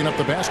Toronto picking up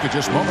the basket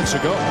just moments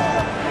ago.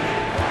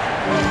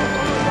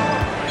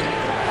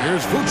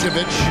 Here's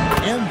Vucevic,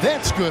 and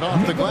that's good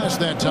off the glass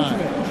that time.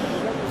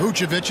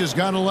 Vucevic has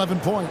got 11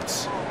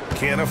 points.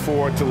 Can't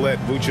afford to let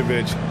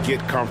Vucevic get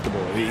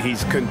comfortable.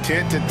 He's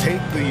content to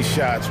take these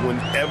shots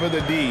whenever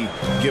the D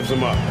gives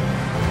them up.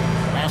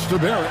 Pass to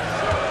Barrett.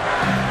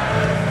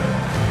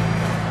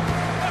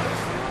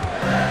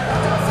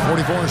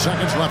 44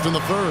 seconds left in the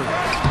third.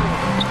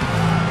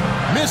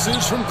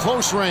 Misses from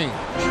close range.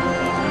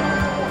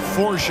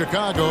 For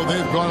Chicago,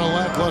 they've gone a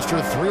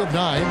lackluster 3 of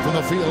 9 from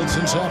the field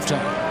since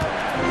halftime.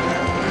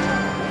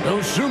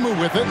 Dosunmu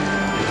with it.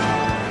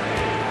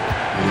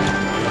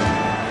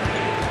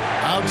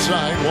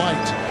 Outside,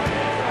 White.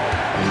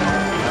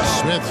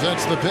 Smith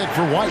sets the pick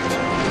for White.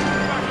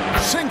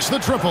 Sinks the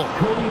triple.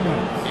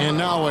 And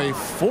now a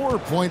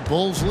 4-point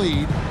Bulls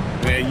lead.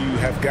 Man, you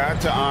have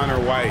got to honor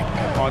White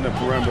on the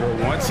perimeter.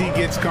 Once he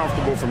gets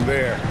comfortable from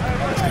there,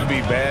 it's going to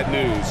be bad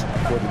news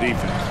for the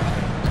defense.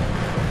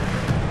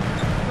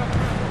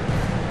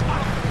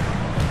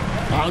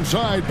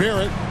 Outside,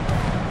 Barrett.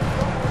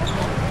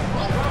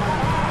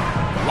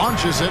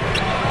 Launches it.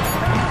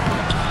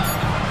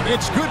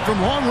 It's good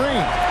from long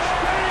range.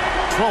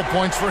 12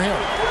 points for him.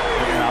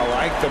 And I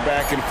like the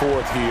back and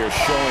forth here,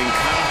 showing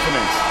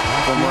confidence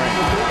from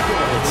range.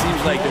 It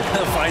seems like they're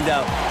going to find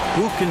out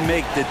who can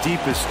make the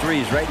deepest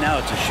threes. Right now,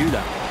 it's a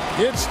shootout.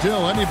 It's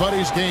still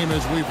anybody's game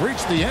as we've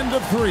reached the end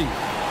of 3.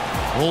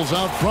 Bulls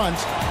out front.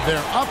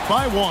 They're up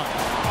by 1.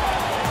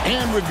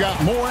 And we've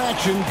got more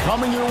action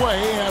coming your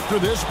way after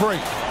this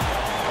break.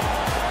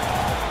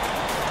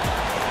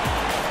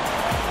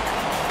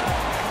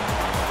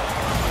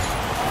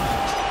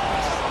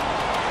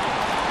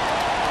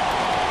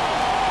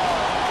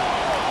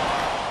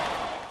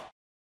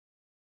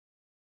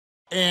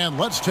 And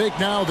let's take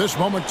now this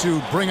moment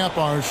to bring up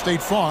our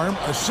State Farm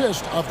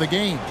assist of the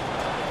game.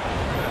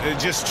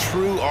 Just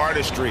true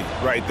artistry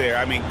right there.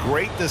 I mean,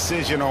 great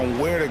decision on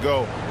where to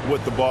go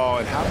with the ball,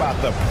 and how about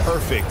the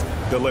perfect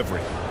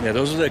delivery? Yeah,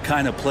 those are the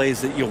kind of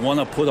plays that you want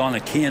to put on a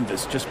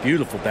canvas. Just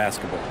beautiful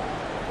basketball.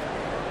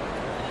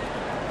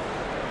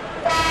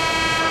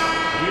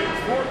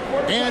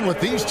 And with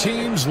these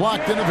teams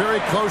locked in a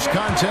very close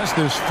contest,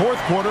 this fourth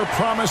quarter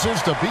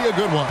promises to be a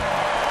good one.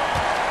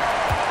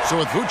 So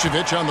with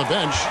Vucevic on the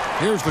bench,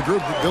 here's the group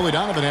that Billy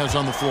Donovan has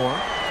on the floor.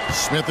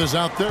 Smith is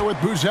out there with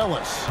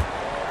Buzelis.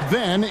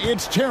 Then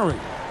it's Terry.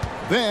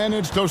 Then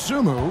it's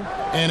Dosunmu.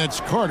 And it's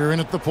Carter in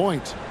at the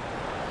point.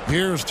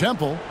 Here's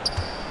Temple.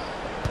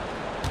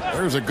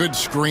 There's a good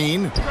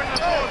screen.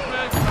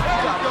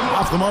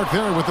 Off the mark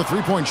there with the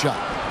three-point shot.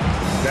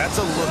 That's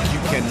a look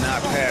you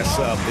cannot pass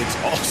up. It's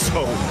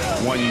also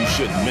one you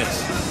shouldn't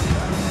miss.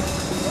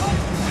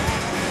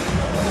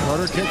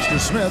 Carter kicks to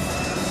Smith.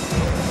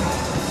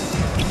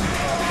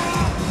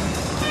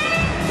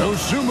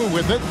 Dosunmu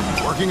with it,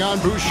 working on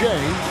Boucher.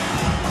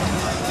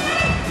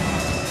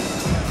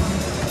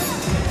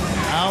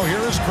 Now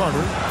here is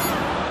Carter.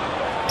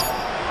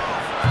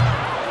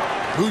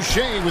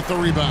 Boucher with the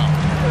rebound.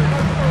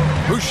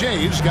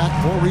 Boucher's got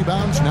 4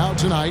 rebounds now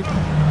tonight.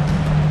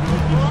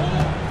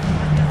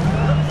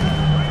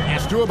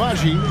 Pass to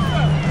Abaji.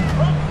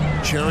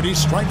 Charity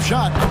stripe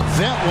shot.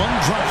 That one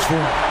drops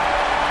for him.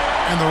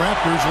 And the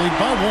Raptors lead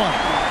by 1.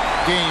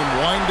 Game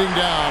winding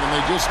down, and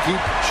they just keep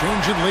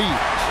changing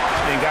leads.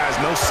 And guys,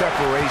 no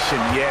separation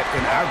yet,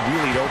 and I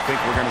really don't think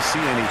we're going to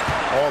see any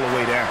all the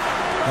way down.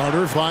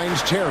 Carter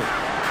finds Terry.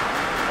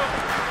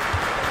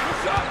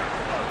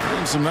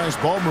 And some nice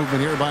ball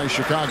movement here by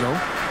Chicago.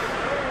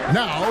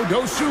 Now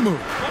Dosunmu.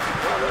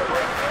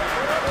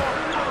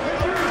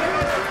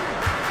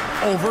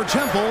 Over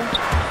Temple.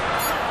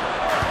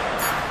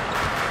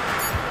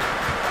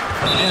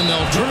 And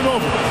they'll turn it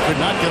over. Could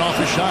not get off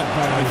the shot.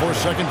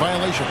 24-second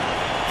violation.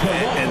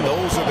 And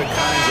those are the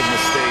kinds of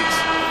mistakes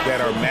that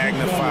are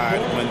magnified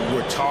when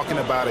we're talking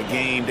about a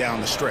game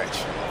down the stretch.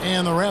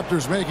 And the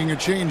Raptors making a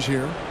change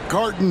here.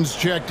 Garton's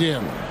checked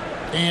in.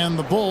 And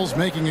the Bulls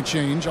making a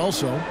change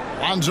also.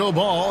 Lonzo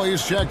Ball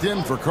is checked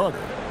in for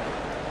Carter.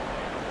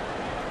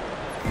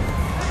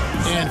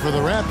 And for the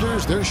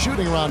Raptors, they're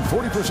shooting around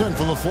 40%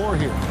 from the floor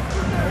here.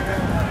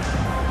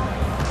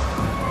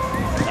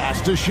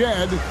 Pass to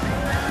Shed.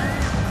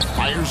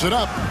 Fires it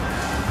up.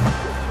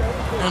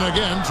 And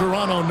again,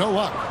 Toronto no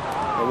up.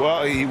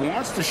 Well, he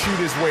wants to shoot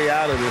his way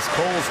out of this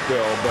cold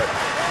spell, but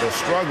the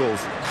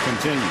struggles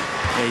continue.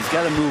 Yeah, he's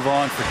got to move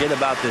on, forget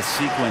about this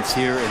sequence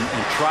here,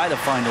 and try to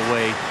find a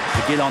way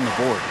to get on the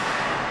board.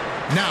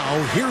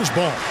 Now, here's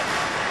Ball.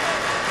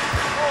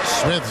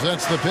 Smith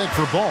sets the pick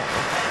for Ball.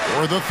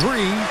 For the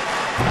three.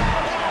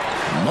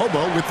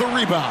 Mobo with the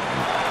rebound.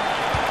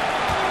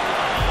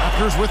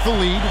 Raptors with the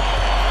lead.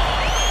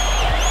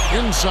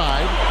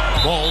 Inside.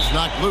 Ball's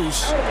knocked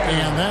loose.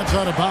 And that's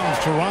out of bounds.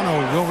 Toronto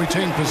will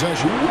retain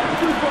possession.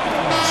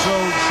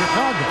 So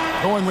Chicago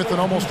going with an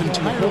almost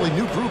entirely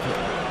new group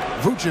here.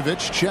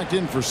 Vucevic checked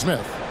in for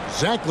Smith.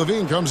 Zach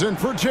LaVine comes in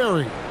for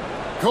Terry.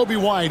 Kobe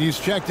White, he's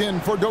checked in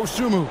for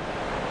Dosunmu.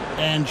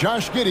 And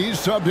Josh Giddey's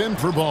subbed in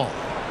for Ball.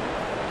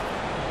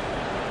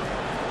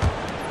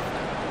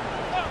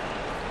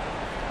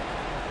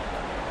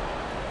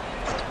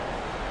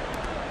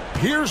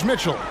 Here's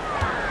Mitchell.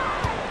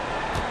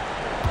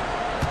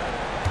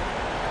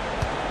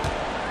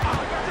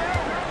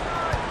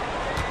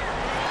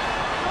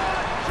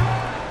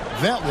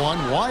 That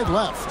one wide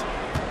left.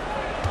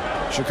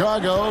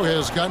 Chicago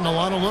has gotten a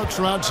lot of looks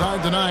from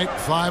outside tonight,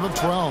 5 of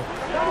 12.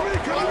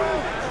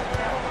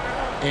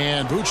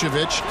 And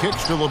Vucevic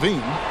kicks to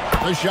LaVine.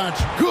 The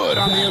shot's good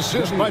on the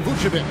assist by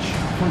Vucevic.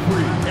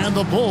 And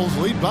the Bulls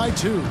lead by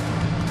 2.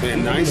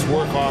 And nice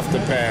work off the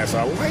pass.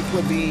 I like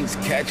LaVine's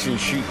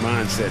catch-and-shoot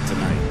mindset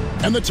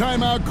tonight. And the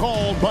timeout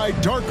called by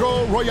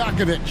Darko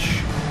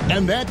Rajakovic.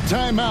 And that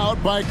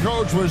timeout by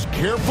Coach was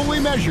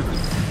carefully measured,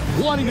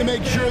 wanting to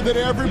make sure that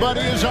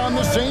everybody is on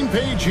the same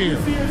page here.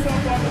 See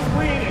yourself on the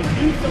screen and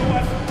you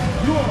select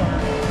your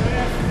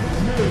best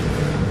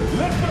move.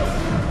 Let's go.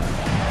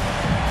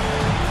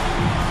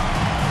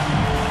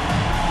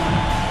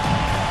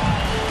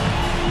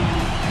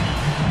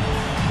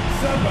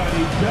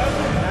 Somebody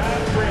doesn't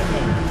have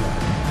rhythm.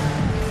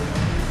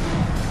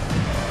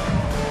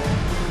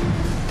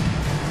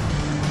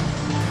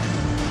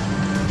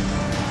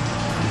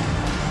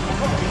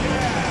 Oh,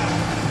 yeah.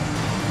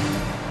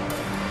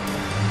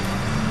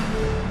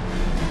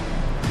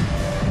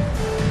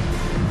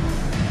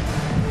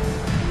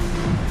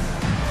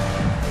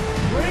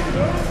 Bring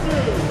those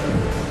through.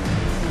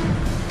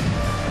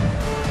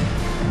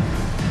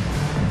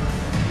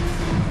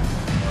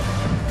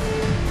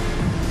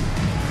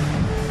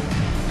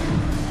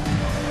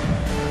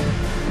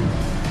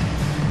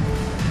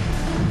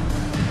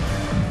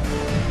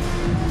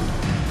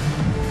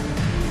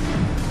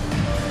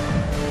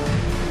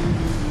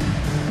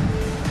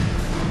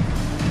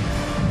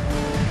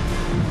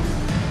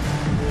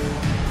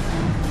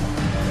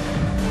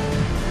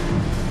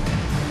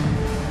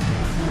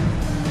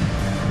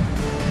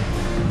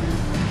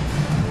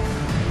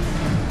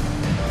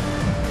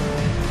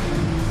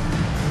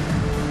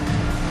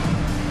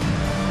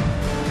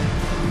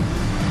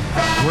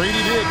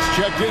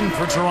 Checked in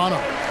for Toronto.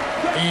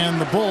 And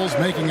the Bulls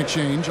making a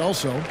change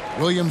also.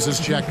 Williams is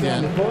checked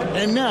in.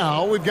 And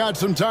now we've got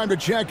some time to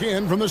check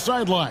in from the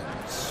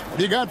sidelines. What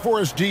do you got for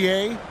us,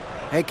 DA?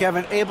 Hey,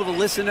 Kevin, able to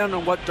listen in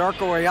on what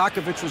Darko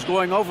Rajakovic was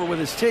going over with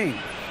his team.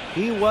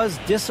 He was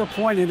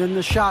disappointed in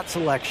the shot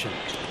selection.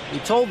 He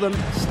told them,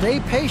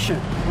 stay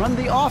patient, run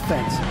the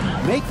offense,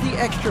 make the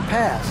extra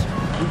pass.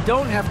 We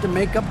don't have to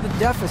make up the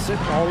deficit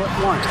all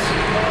at once.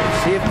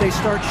 See if they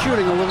start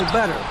shooting a little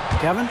better.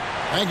 Kevin?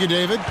 Thank you,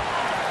 David.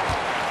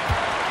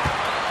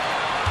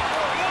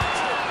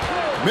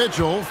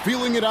 Mitchell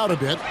feeling it out a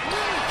bit.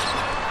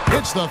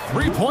 It's the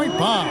three-point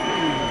bomb.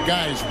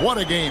 Guys, what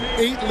a game.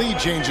 8 lead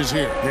changes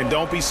here. And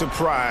don't be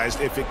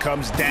surprised if it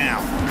comes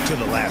down to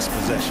the last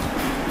possession.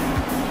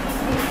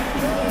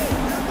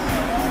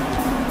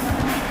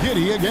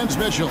 Giddey against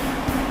Mitchell.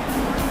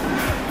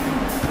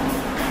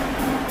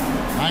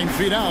 9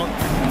 feet out.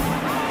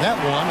 That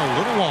one a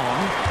little long.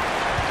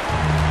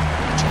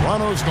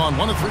 Toronto's gone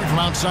 1 of 3 from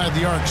outside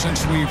the arc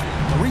since we've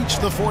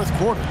reached the 4th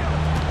quarter.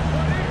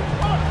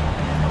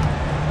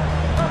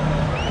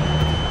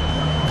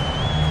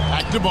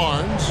 To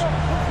Barnes.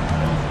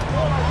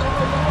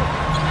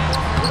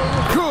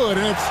 Good,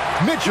 and it's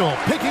Mitchell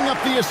picking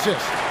up the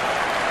assist.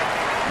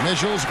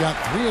 Mitchell's got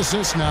 3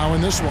 assists now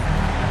in this one.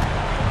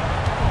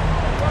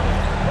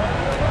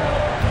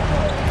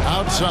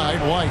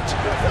 Outside, White.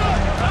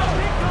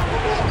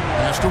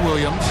 Pass to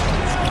Williams.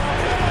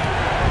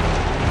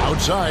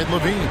 Outside,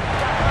 LaVine.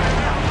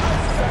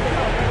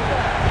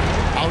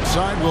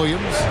 Outside,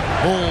 Williams.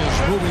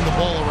 Bulls moving the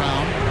ball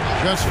around.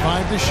 Just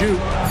 5 to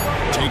shoot.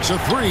 Takes a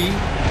 3.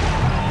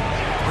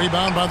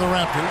 Rebound by the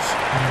Raptors.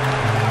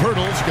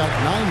 Hurdle's got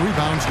 9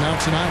 rebounds now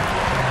tonight.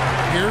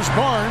 Here's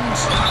Barnes.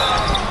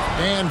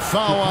 And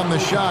foul on the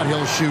shot.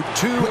 He'll shoot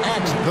 2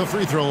 at the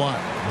free throw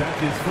line. That's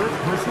his first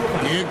personal.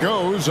 It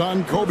goes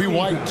on Kobe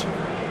White.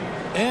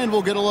 And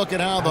we'll get a look at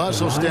how the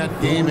hustle stat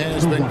game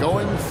has been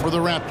going for the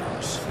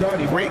Raptors.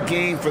 Great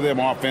game for them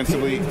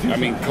offensively. I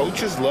mean,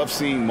 coaches love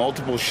seeing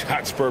multiple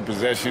shots per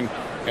possession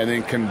and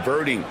then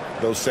converting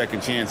those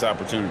second chance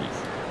opportunities.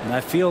 And I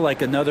feel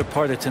like another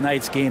part of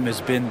tonight's game has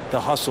been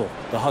the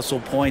hustle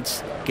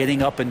points,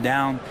 getting up and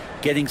down,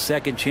 getting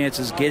second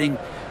chances, getting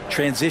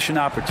transition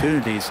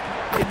opportunities.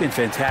 They've been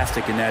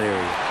fantastic in that area.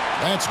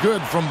 That's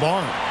good from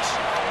Barnes.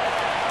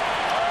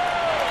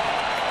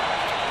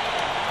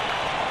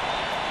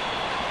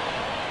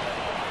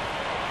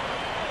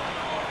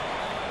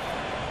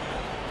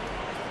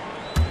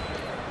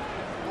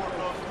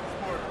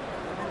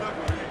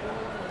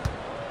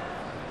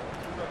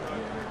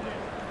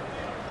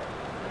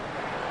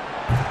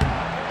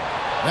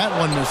 That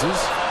one misses.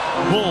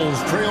 Bulls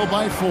trail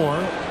by 4.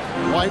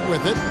 White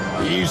with it.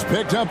 He's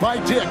picked up by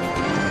Dick.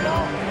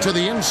 To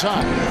the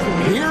inside.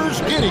 Here's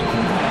Giddey.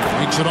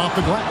 Takes it off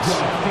the glass.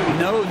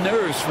 No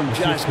nerves from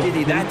Josh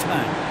Giddey that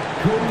time.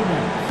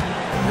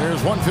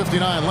 There's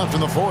 1:59 left in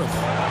the fourth.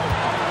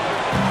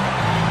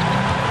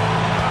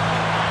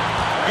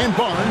 And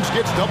Barnes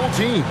gets double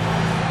teamed.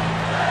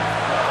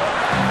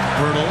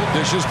 Hurdle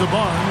dishes to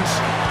Barnes.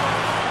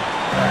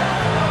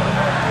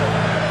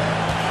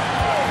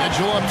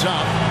 Mitchell up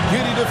top.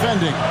 Giddey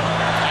defending.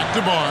 Back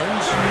to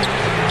Barnes.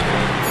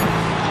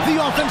 The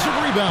offensive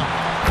rebound.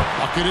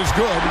 Bucket is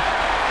good.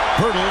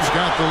 Hurdle's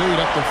got the lead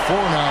up to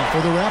 4 now for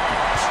the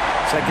Raptors.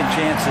 Second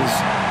chances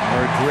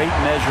are a great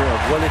measure of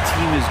what a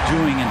team is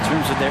doing in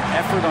terms of their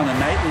effort on a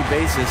nightly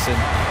basis, and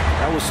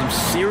that was some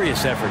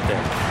serious effort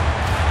there.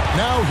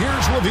 Now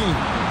here's Levine.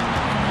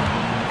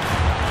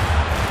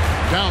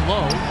 Down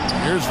low.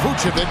 Here's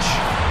Vucevic.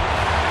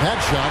 That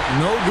shot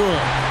no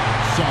good.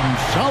 Some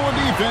solid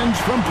defense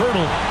from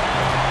Pirtle.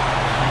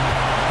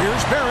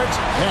 Here's Barrett.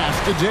 Pass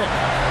to Dick.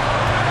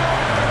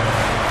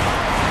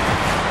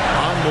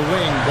 On the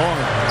wing,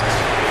 Barnes.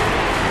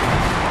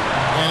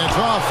 And it's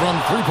off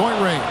from three-point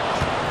range.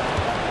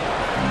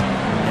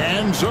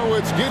 And so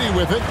it's Giddey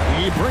with it.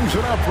 He brings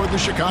it up for the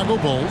Chicago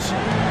Bulls,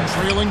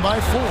 trailing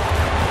by 4.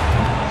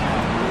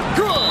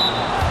 Good!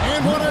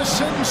 And what a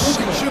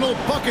sensational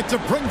bucket to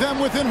bring them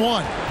within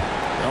 1.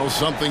 Well,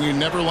 something you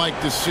never like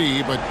to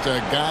see, but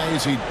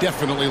guys, he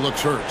definitely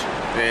looks hurt.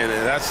 And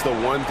that's the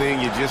one thing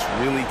you just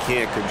really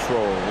can't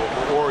control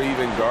or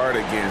even guard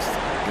against,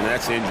 and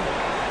that's injury.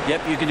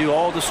 Yep, you can do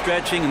all the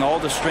stretching and all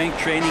the strength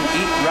training,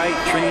 eat right,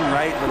 train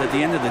right, but at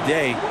the end of the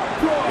day,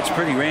 it's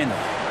pretty random.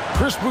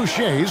 Chris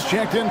Boucher's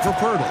checked in for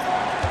Pirtle.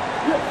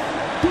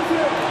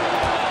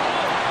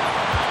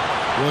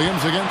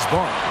 Williams against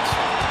Barnes.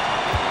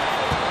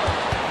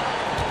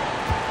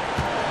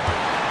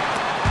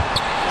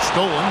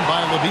 Stolen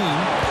by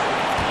Levine.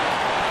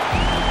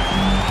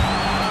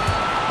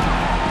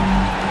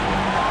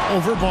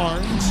 Over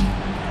Barnes.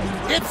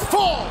 It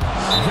falls.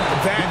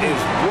 That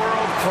is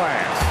world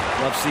class.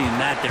 Love seeing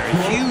that there. A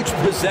huge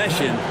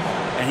possession,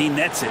 and he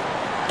nets it.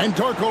 And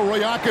Darko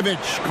Rajakovic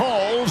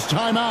calls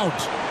timeout.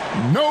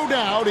 No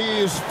doubt he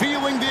is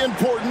feeling the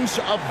importance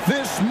of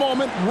this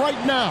moment right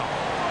now.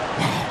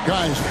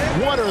 Guys,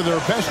 what are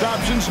their best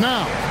options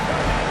now?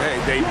 Hey,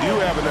 they do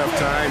have enough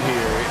time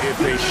here if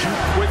they shoot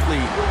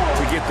quickly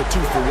to get the 2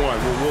 for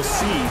 1. We'll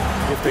see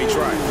if they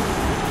try.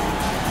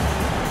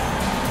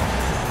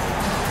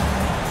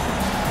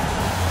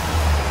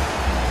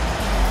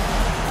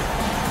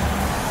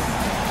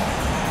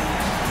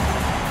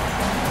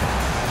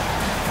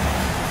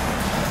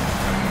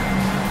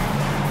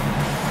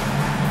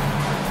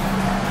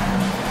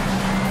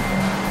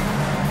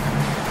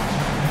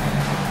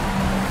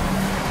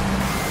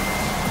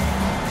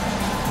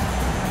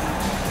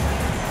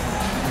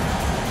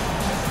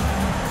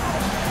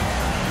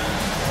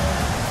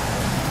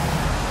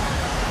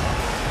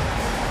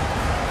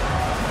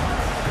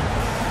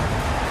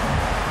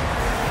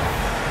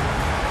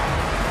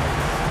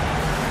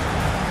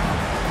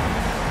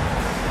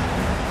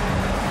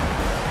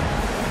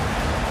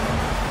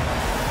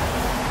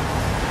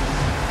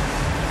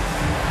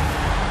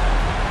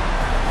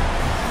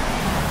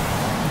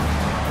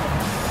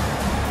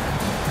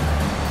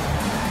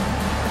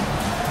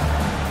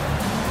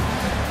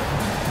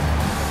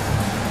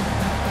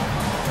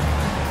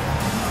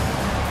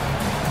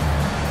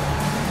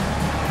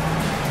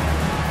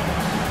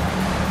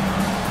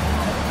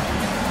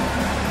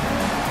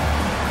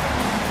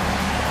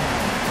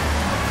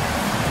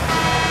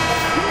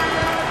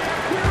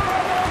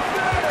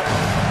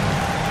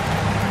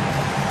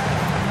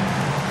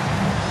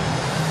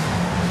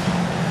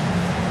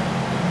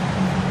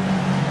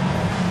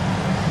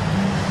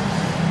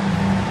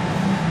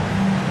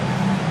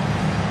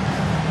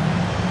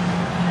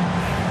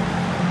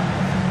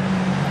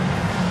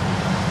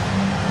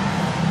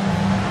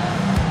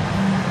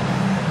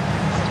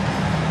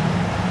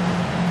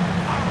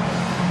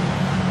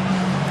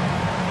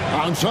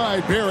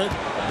 Onside Barrett.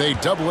 They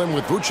double him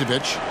with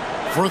Vucevic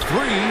for 3.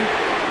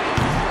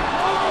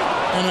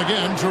 And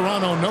again,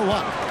 Toronto no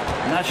up.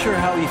 I'm not sure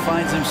how he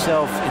finds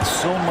himself in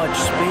so much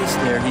space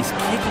there. He's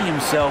kicking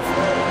himself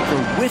for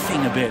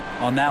whiffing a bit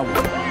on that one.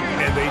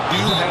 And they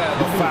do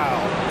have a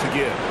foul to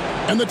give.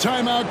 And the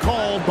timeout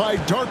called by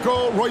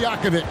Darko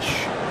Rajakovic.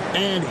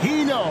 And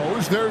he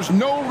knows there's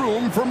no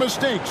room for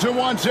mistakes and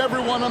wants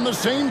everyone on the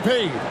same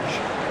page.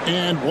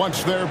 And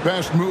wants their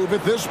best move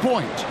at this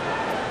point.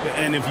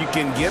 And if you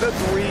can get a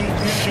 3,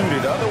 shoot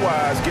it.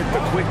 Otherwise, get the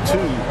quick 2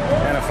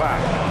 and a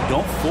foul.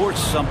 Don't force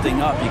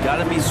something up. You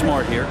got to be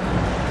smart here.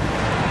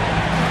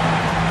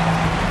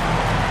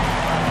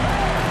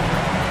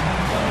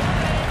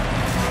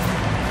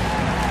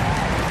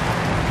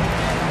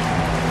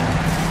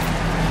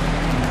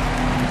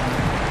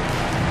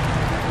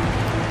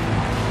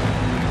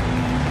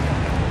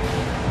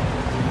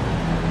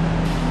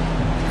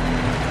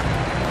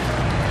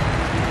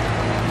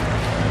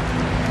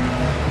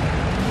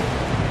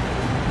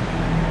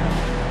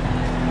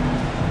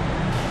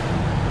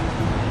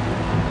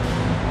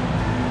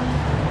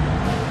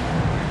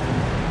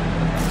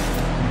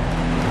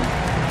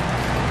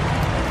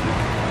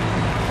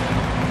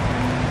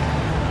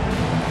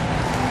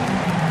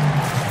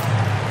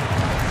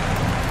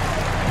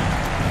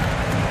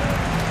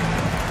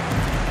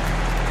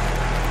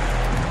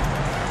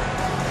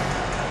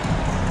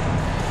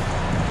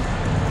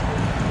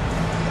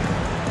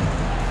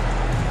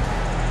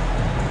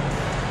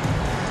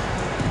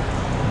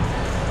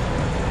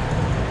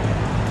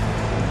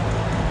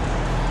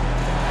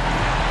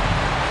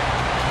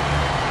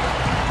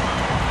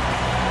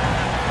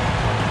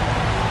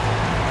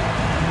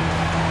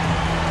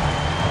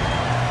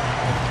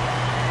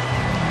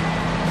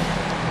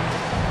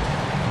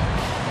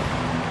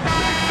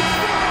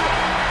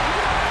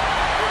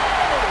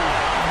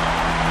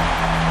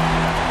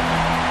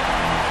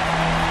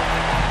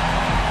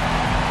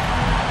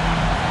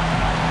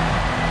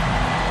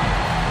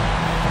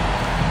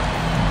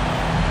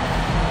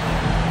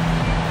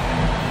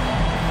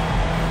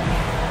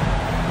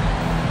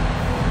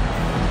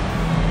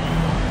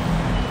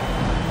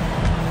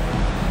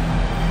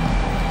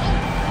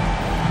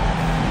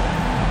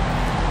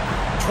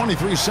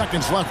 .23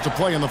 seconds left to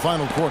play in the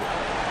final quarter.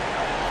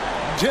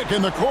 Tick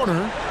in the corner.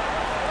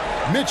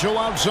 Mitchell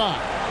outside.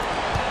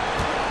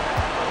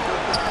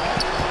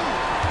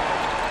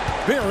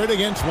 Barrett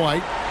against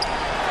White.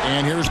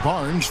 And here's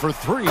Barnes for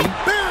 3.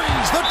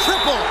 Buries the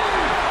triple.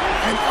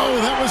 And oh,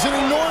 that was an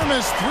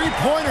enormous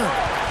three-pointer.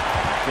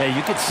 Yeah,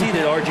 you could see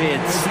that RJ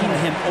had seen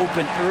him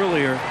open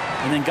earlier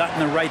and then got in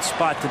the right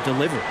spot to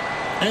deliver.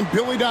 And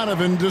Billy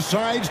Donovan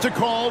decides to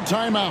call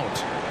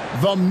timeout.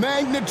 The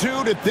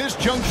magnitude at this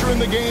juncture in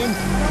the game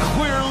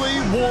clearly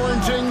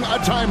warranting a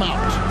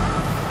timeout.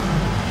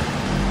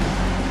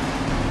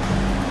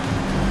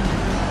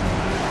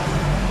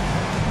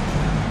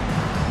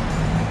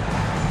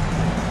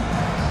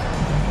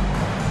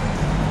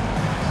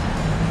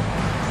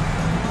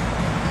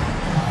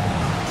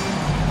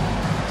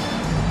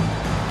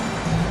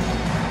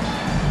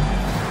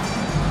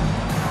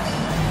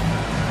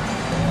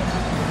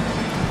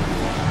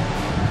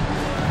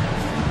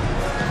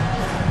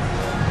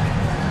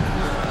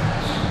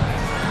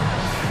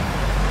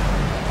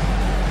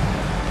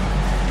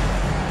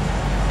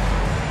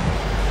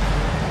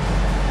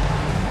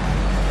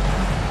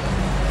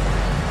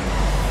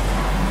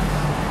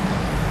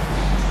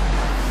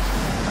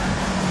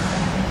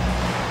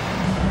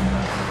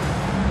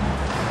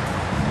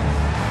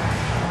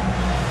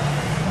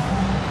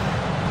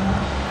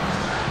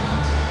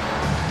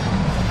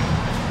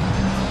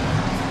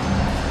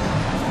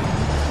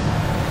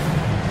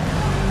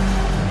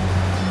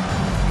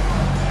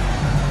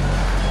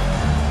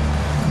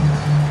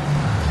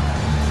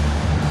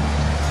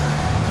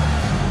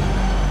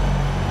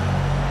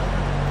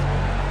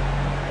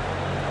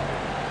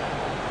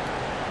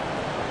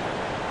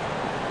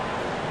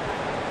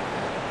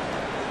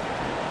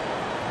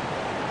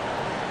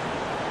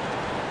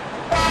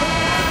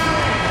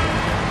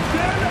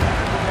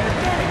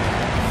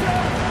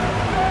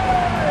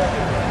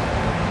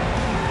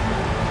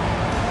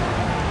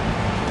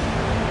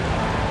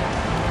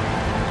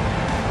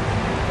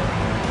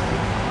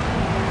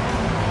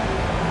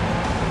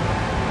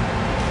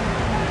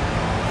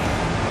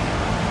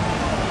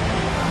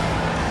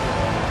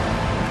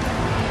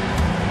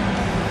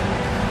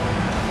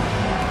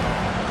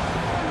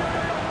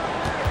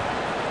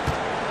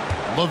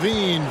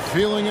 Levine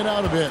feeling it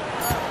out a bit.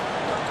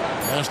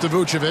 Pass to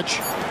Vucevic.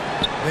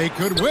 They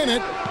could win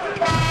it.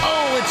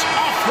 Oh, it's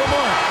off the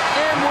mark.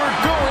 And we're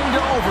going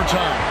to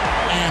overtime.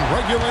 And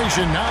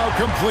regulation now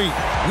complete.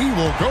 We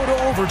will go to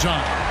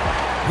overtime.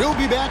 We'll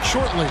be back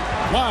shortly,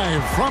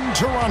 live from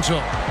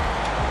Toronto.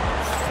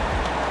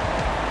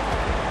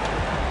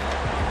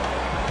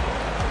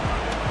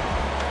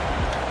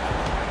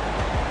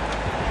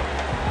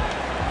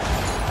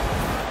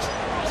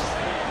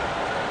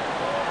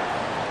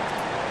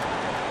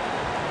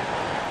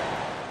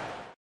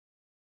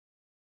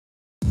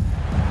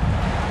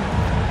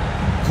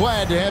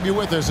 Glad to have you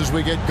with us as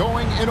we get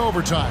going in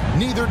overtime.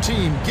 Neither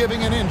team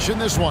giving an inch in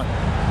this one.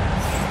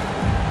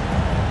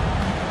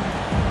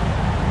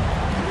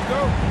 Here we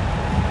go.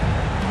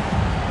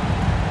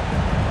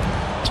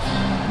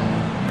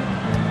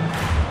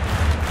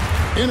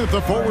 In at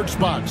the forward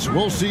spots,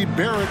 we'll see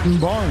Barrett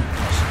and Barnes.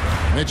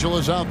 Mitchell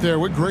is out there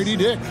with Grady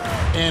Dick.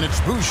 And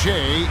it's Boucher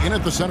in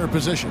at the center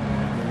position.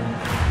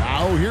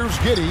 Now here's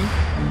Giddey.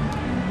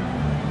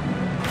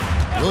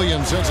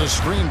 Williams sends a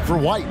screen for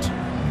White.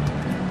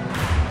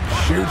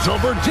 Shoots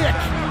over Dick.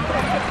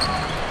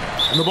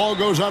 And the ball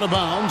goes out of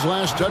bounds.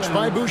 Last touch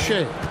by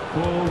Boucher.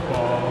 Full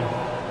ball.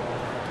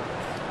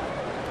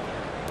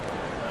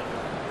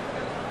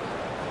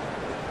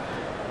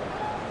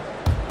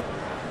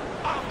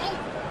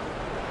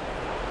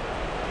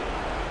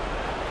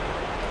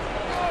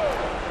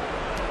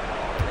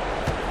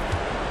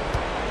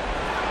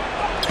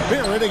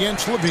 Barrett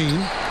against Levine.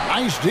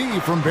 Nice D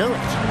from Barrett.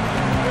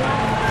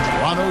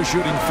 Toronto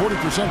shooting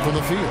 40% from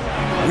the field.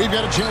 We've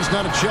got a chance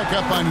now to check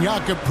up on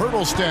Jakob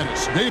Poeltl's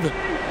status. David.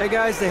 Hey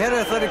guys, the head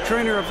athletic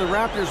trainer of the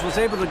Raptors was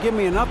able to give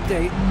me an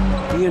update.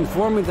 He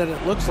informed me that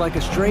it looks like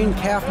a strained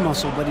calf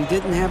muscle, but he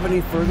didn't have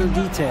any further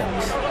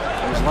details.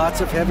 There's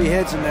lots of heavy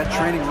heads in that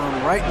training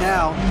room. Right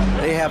now,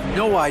 they have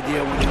no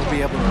idea when he'll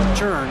be able to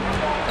return,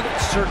 but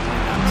it's certainly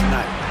not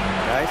tonight.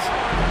 Guys?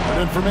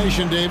 Good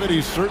information, David.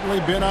 He's certainly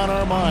been on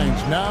our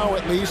minds. Now,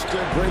 at least,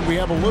 Greg, we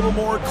have a little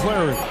more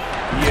clarity.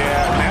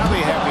 Yeah, now they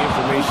have the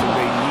information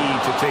they need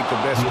to take the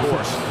best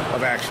course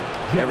of action.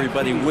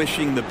 Everybody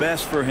wishing the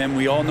best for him.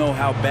 We all know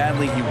how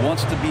badly he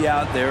wants to be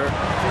out there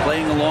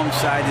playing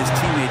alongside his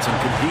teammates and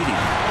competing.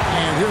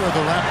 And here are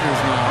the Raptors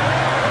now.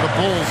 The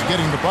Bulls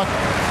getting the bucket.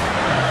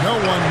 No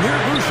one near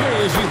Boucher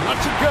as he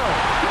lets it go.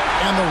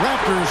 And the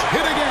Raptors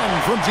hit again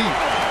from deep.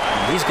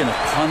 He's going to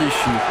punish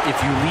you if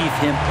you leave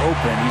him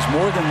open. He's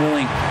more than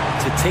willing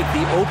to take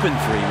the open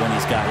three when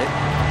he's got it.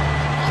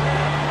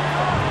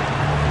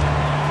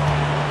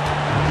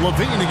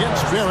 Levine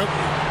against Barrett.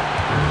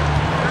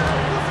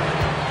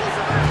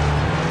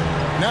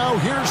 Now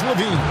here's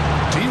Levine.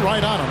 D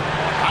right on him.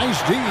 Nice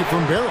D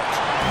from Barrett.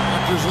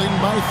 Raptors leading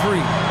by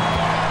 3.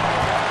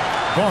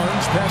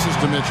 Barnes passes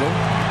to Mitchell.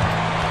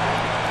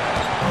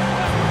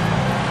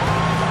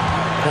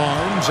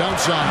 Barnes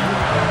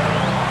outside.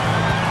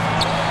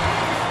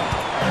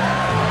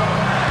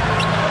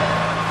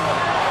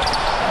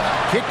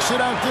 Kicks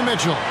it out to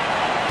Mitchell.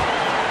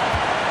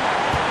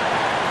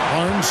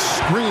 Barnes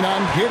screen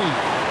on Giddey.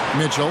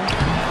 Mitchell.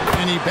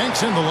 And he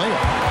banks in the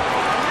layup.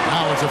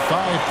 Now it's a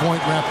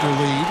 5-point Raptor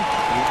lead.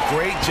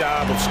 Great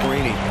job of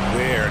screening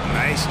there.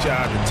 Nice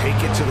job to take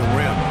it to the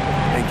rim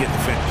and get the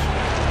finish.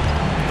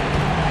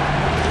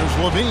 Here's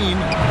Levine.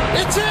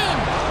 It's in!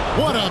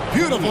 What a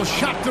beautiful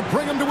shot to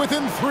bring him to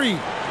within 3.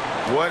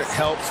 What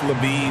helps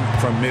Levine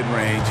from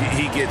mid-range?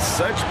 He gets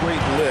such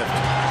great lift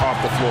off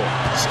the floor.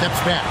 Steps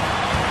back.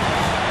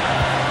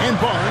 And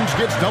Barnes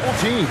gets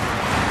double-teamed.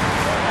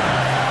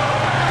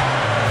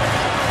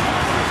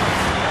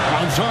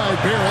 Outside,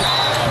 Barrett.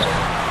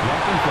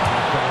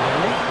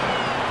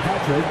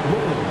 Patrick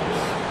Williams.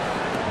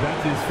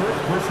 That's his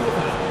first personal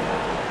foul.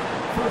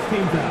 First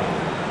team foul.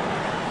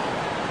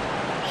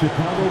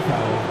 Chicago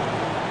foul.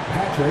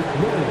 Patrick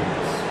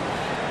Williams.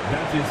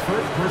 That's his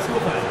first personal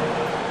foul.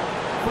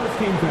 First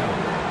team foul.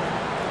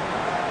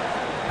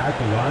 At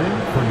the line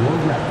for your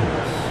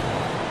Raptors,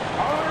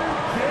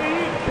 R.J.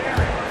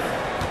 Barrett.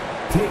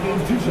 Taking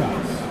 2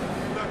 shots.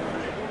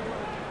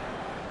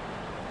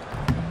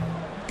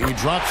 He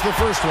drops the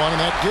first one,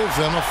 and that gives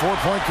them a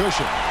 4-point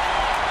cushion.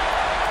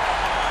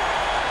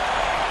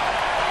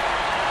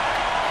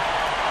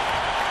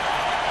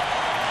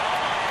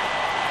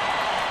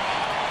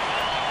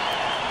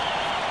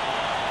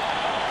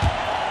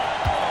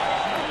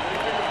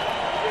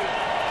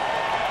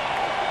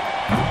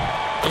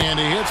 And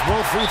he hits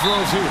both free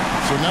throws here.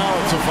 So now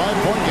it's a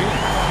 5-point game.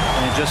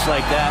 And just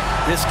like that,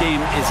 this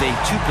game is a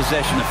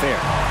 2-possession affair.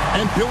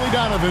 And Billy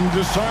Donovan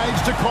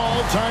decides to call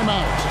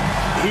timeout.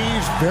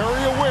 He's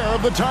very aware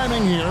of the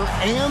timing here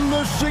and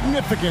the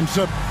significance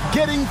of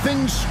getting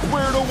things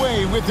squared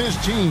away with his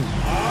team.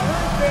 All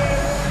right,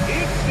 fans,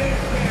 it's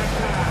dance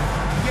time.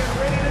 Get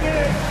ready to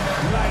dance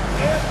like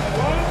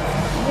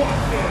everyone's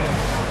watching.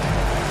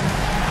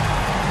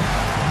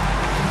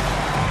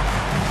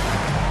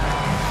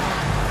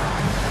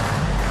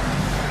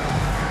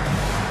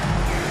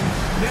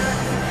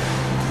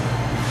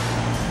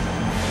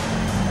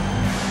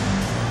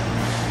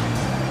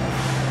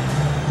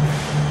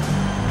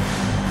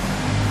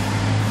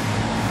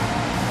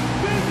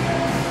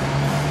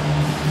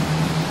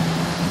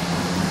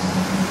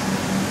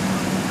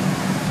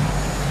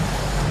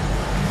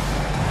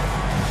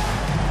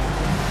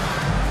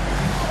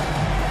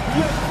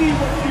 See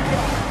what you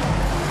got.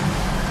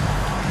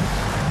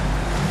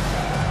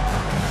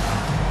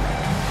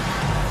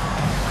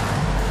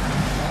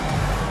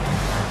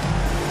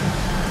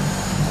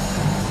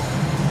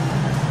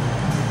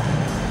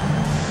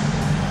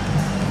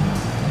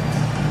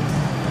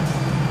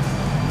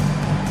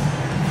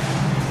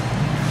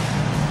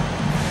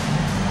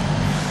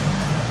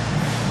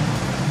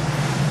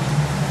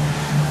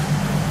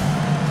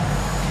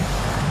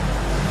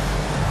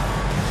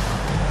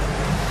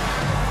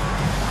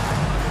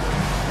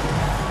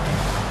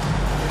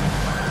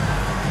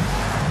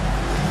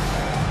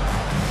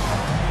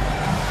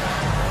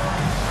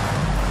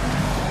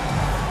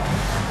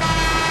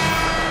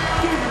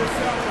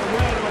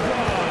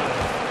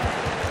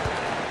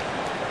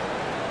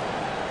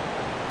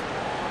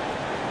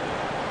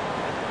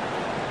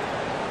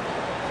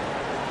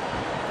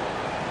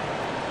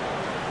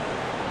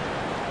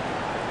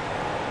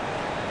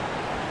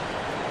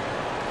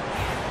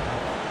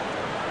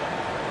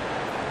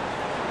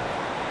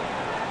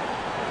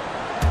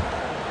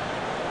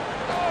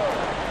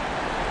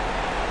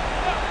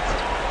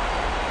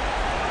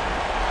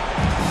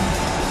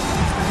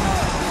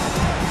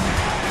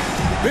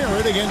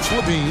 against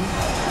Levine.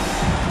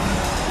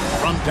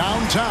 From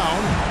downtown.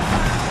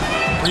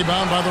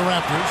 Rebound by the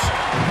Raptors.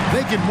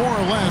 They can more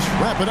or less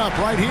wrap it up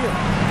right here.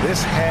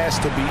 This has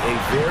to be a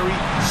very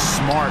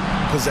smart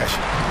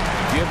possession.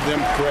 Give them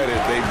credit.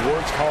 They've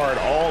worked hard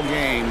all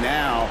game,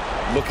 now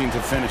looking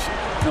to finish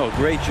it. No,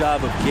 great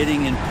job of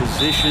getting in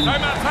position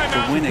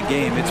to win a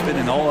game. It's been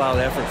an all-out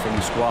effort from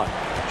the squad.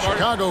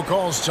 Chicago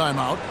calls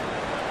timeout.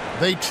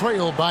 They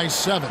trail by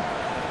 7.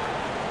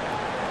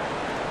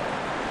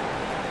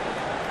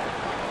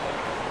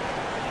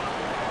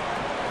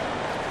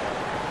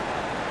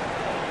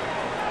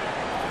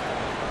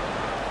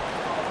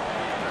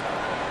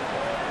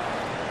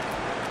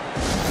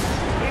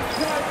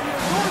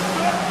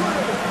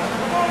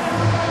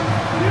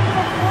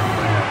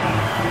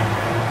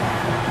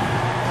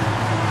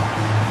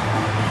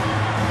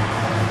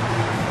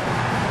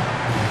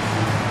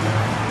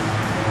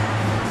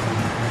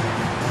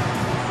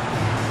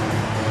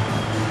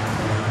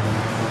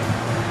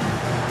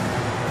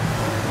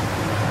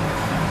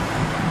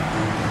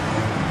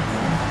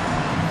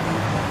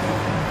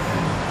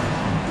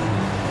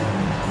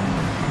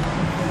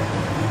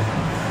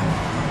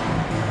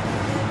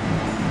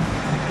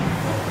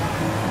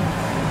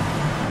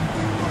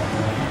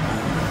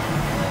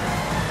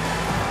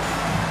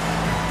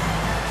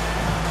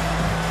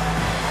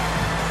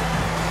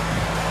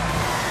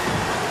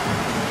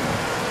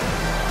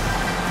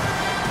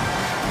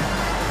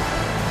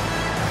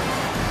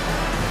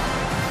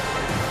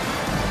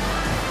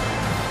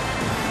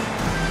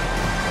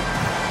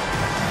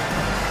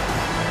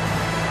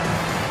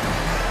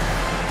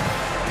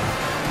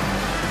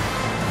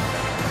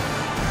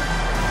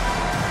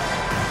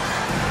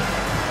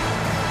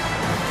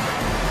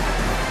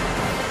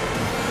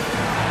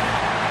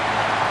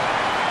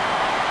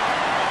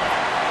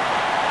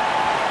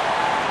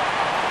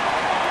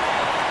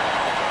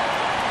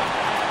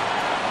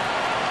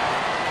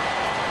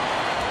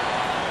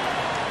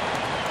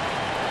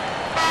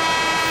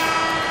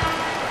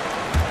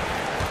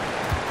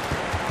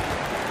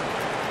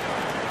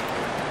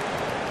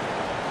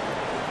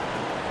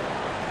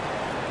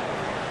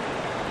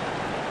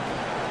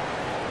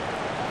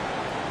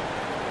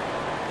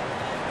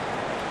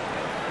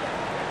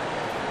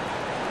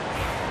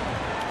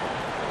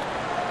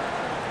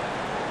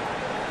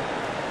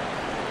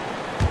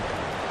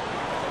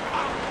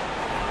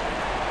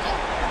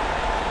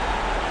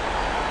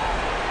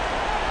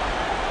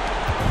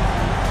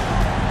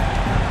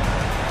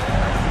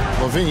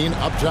 Levine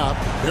up top.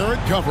 Barrett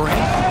covering.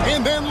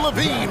 And then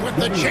Levine with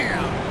the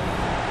jam.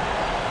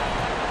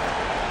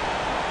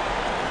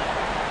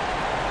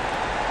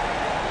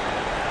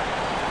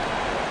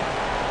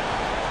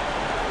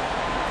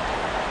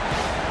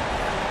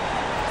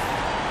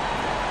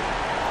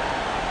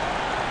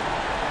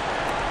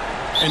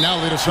 And now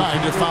they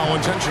decide to foul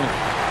intentionally.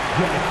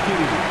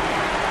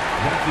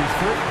 That's his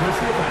first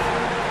personal foul.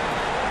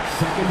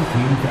 Second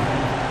team foul.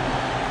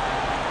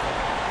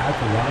 At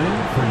the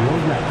line for your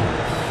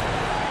Raptors.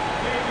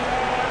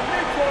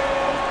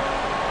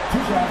 2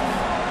 shots.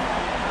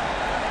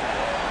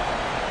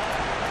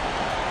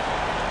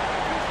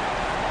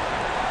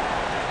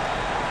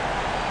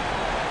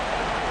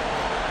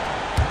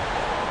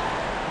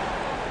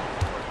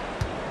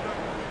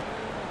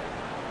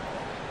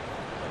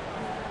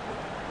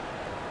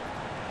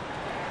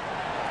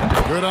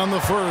 Good on the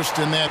first,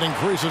 and that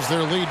increases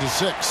their lead to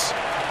 6.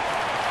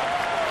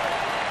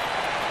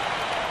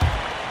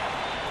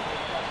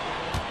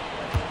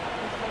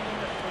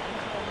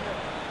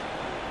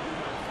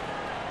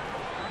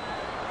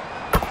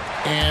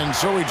 And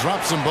so he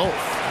drops them both.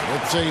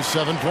 It's a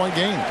 7-point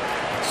game.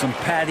 Some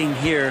padding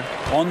here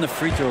on the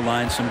free throw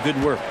line. Some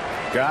good work.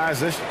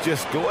 Guys, let's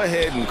just go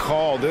ahead and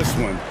call this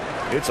one.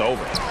 It's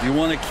over. Do you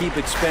want to keep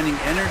expending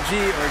energy,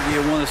 or do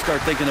you want to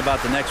start thinking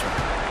about the next one?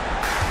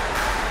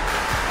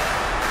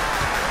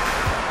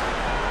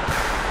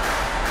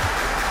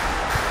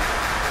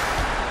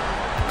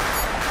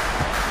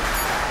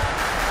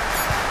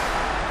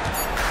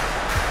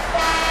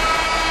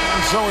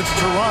 So it's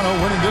Toronto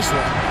winning this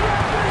one.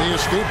 They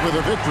escaped with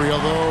a victory,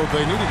 although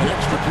they needed the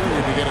extra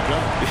period to get it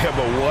done. Yeah,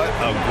 but what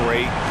a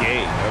great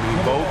game. I mean,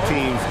 both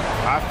teams,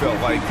 I felt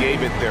like,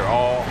 gave it their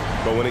all.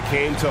 But when it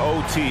came to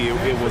OT,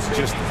 it was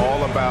just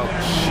all about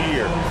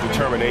sheer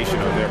determination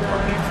on their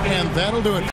part. And that'll do it.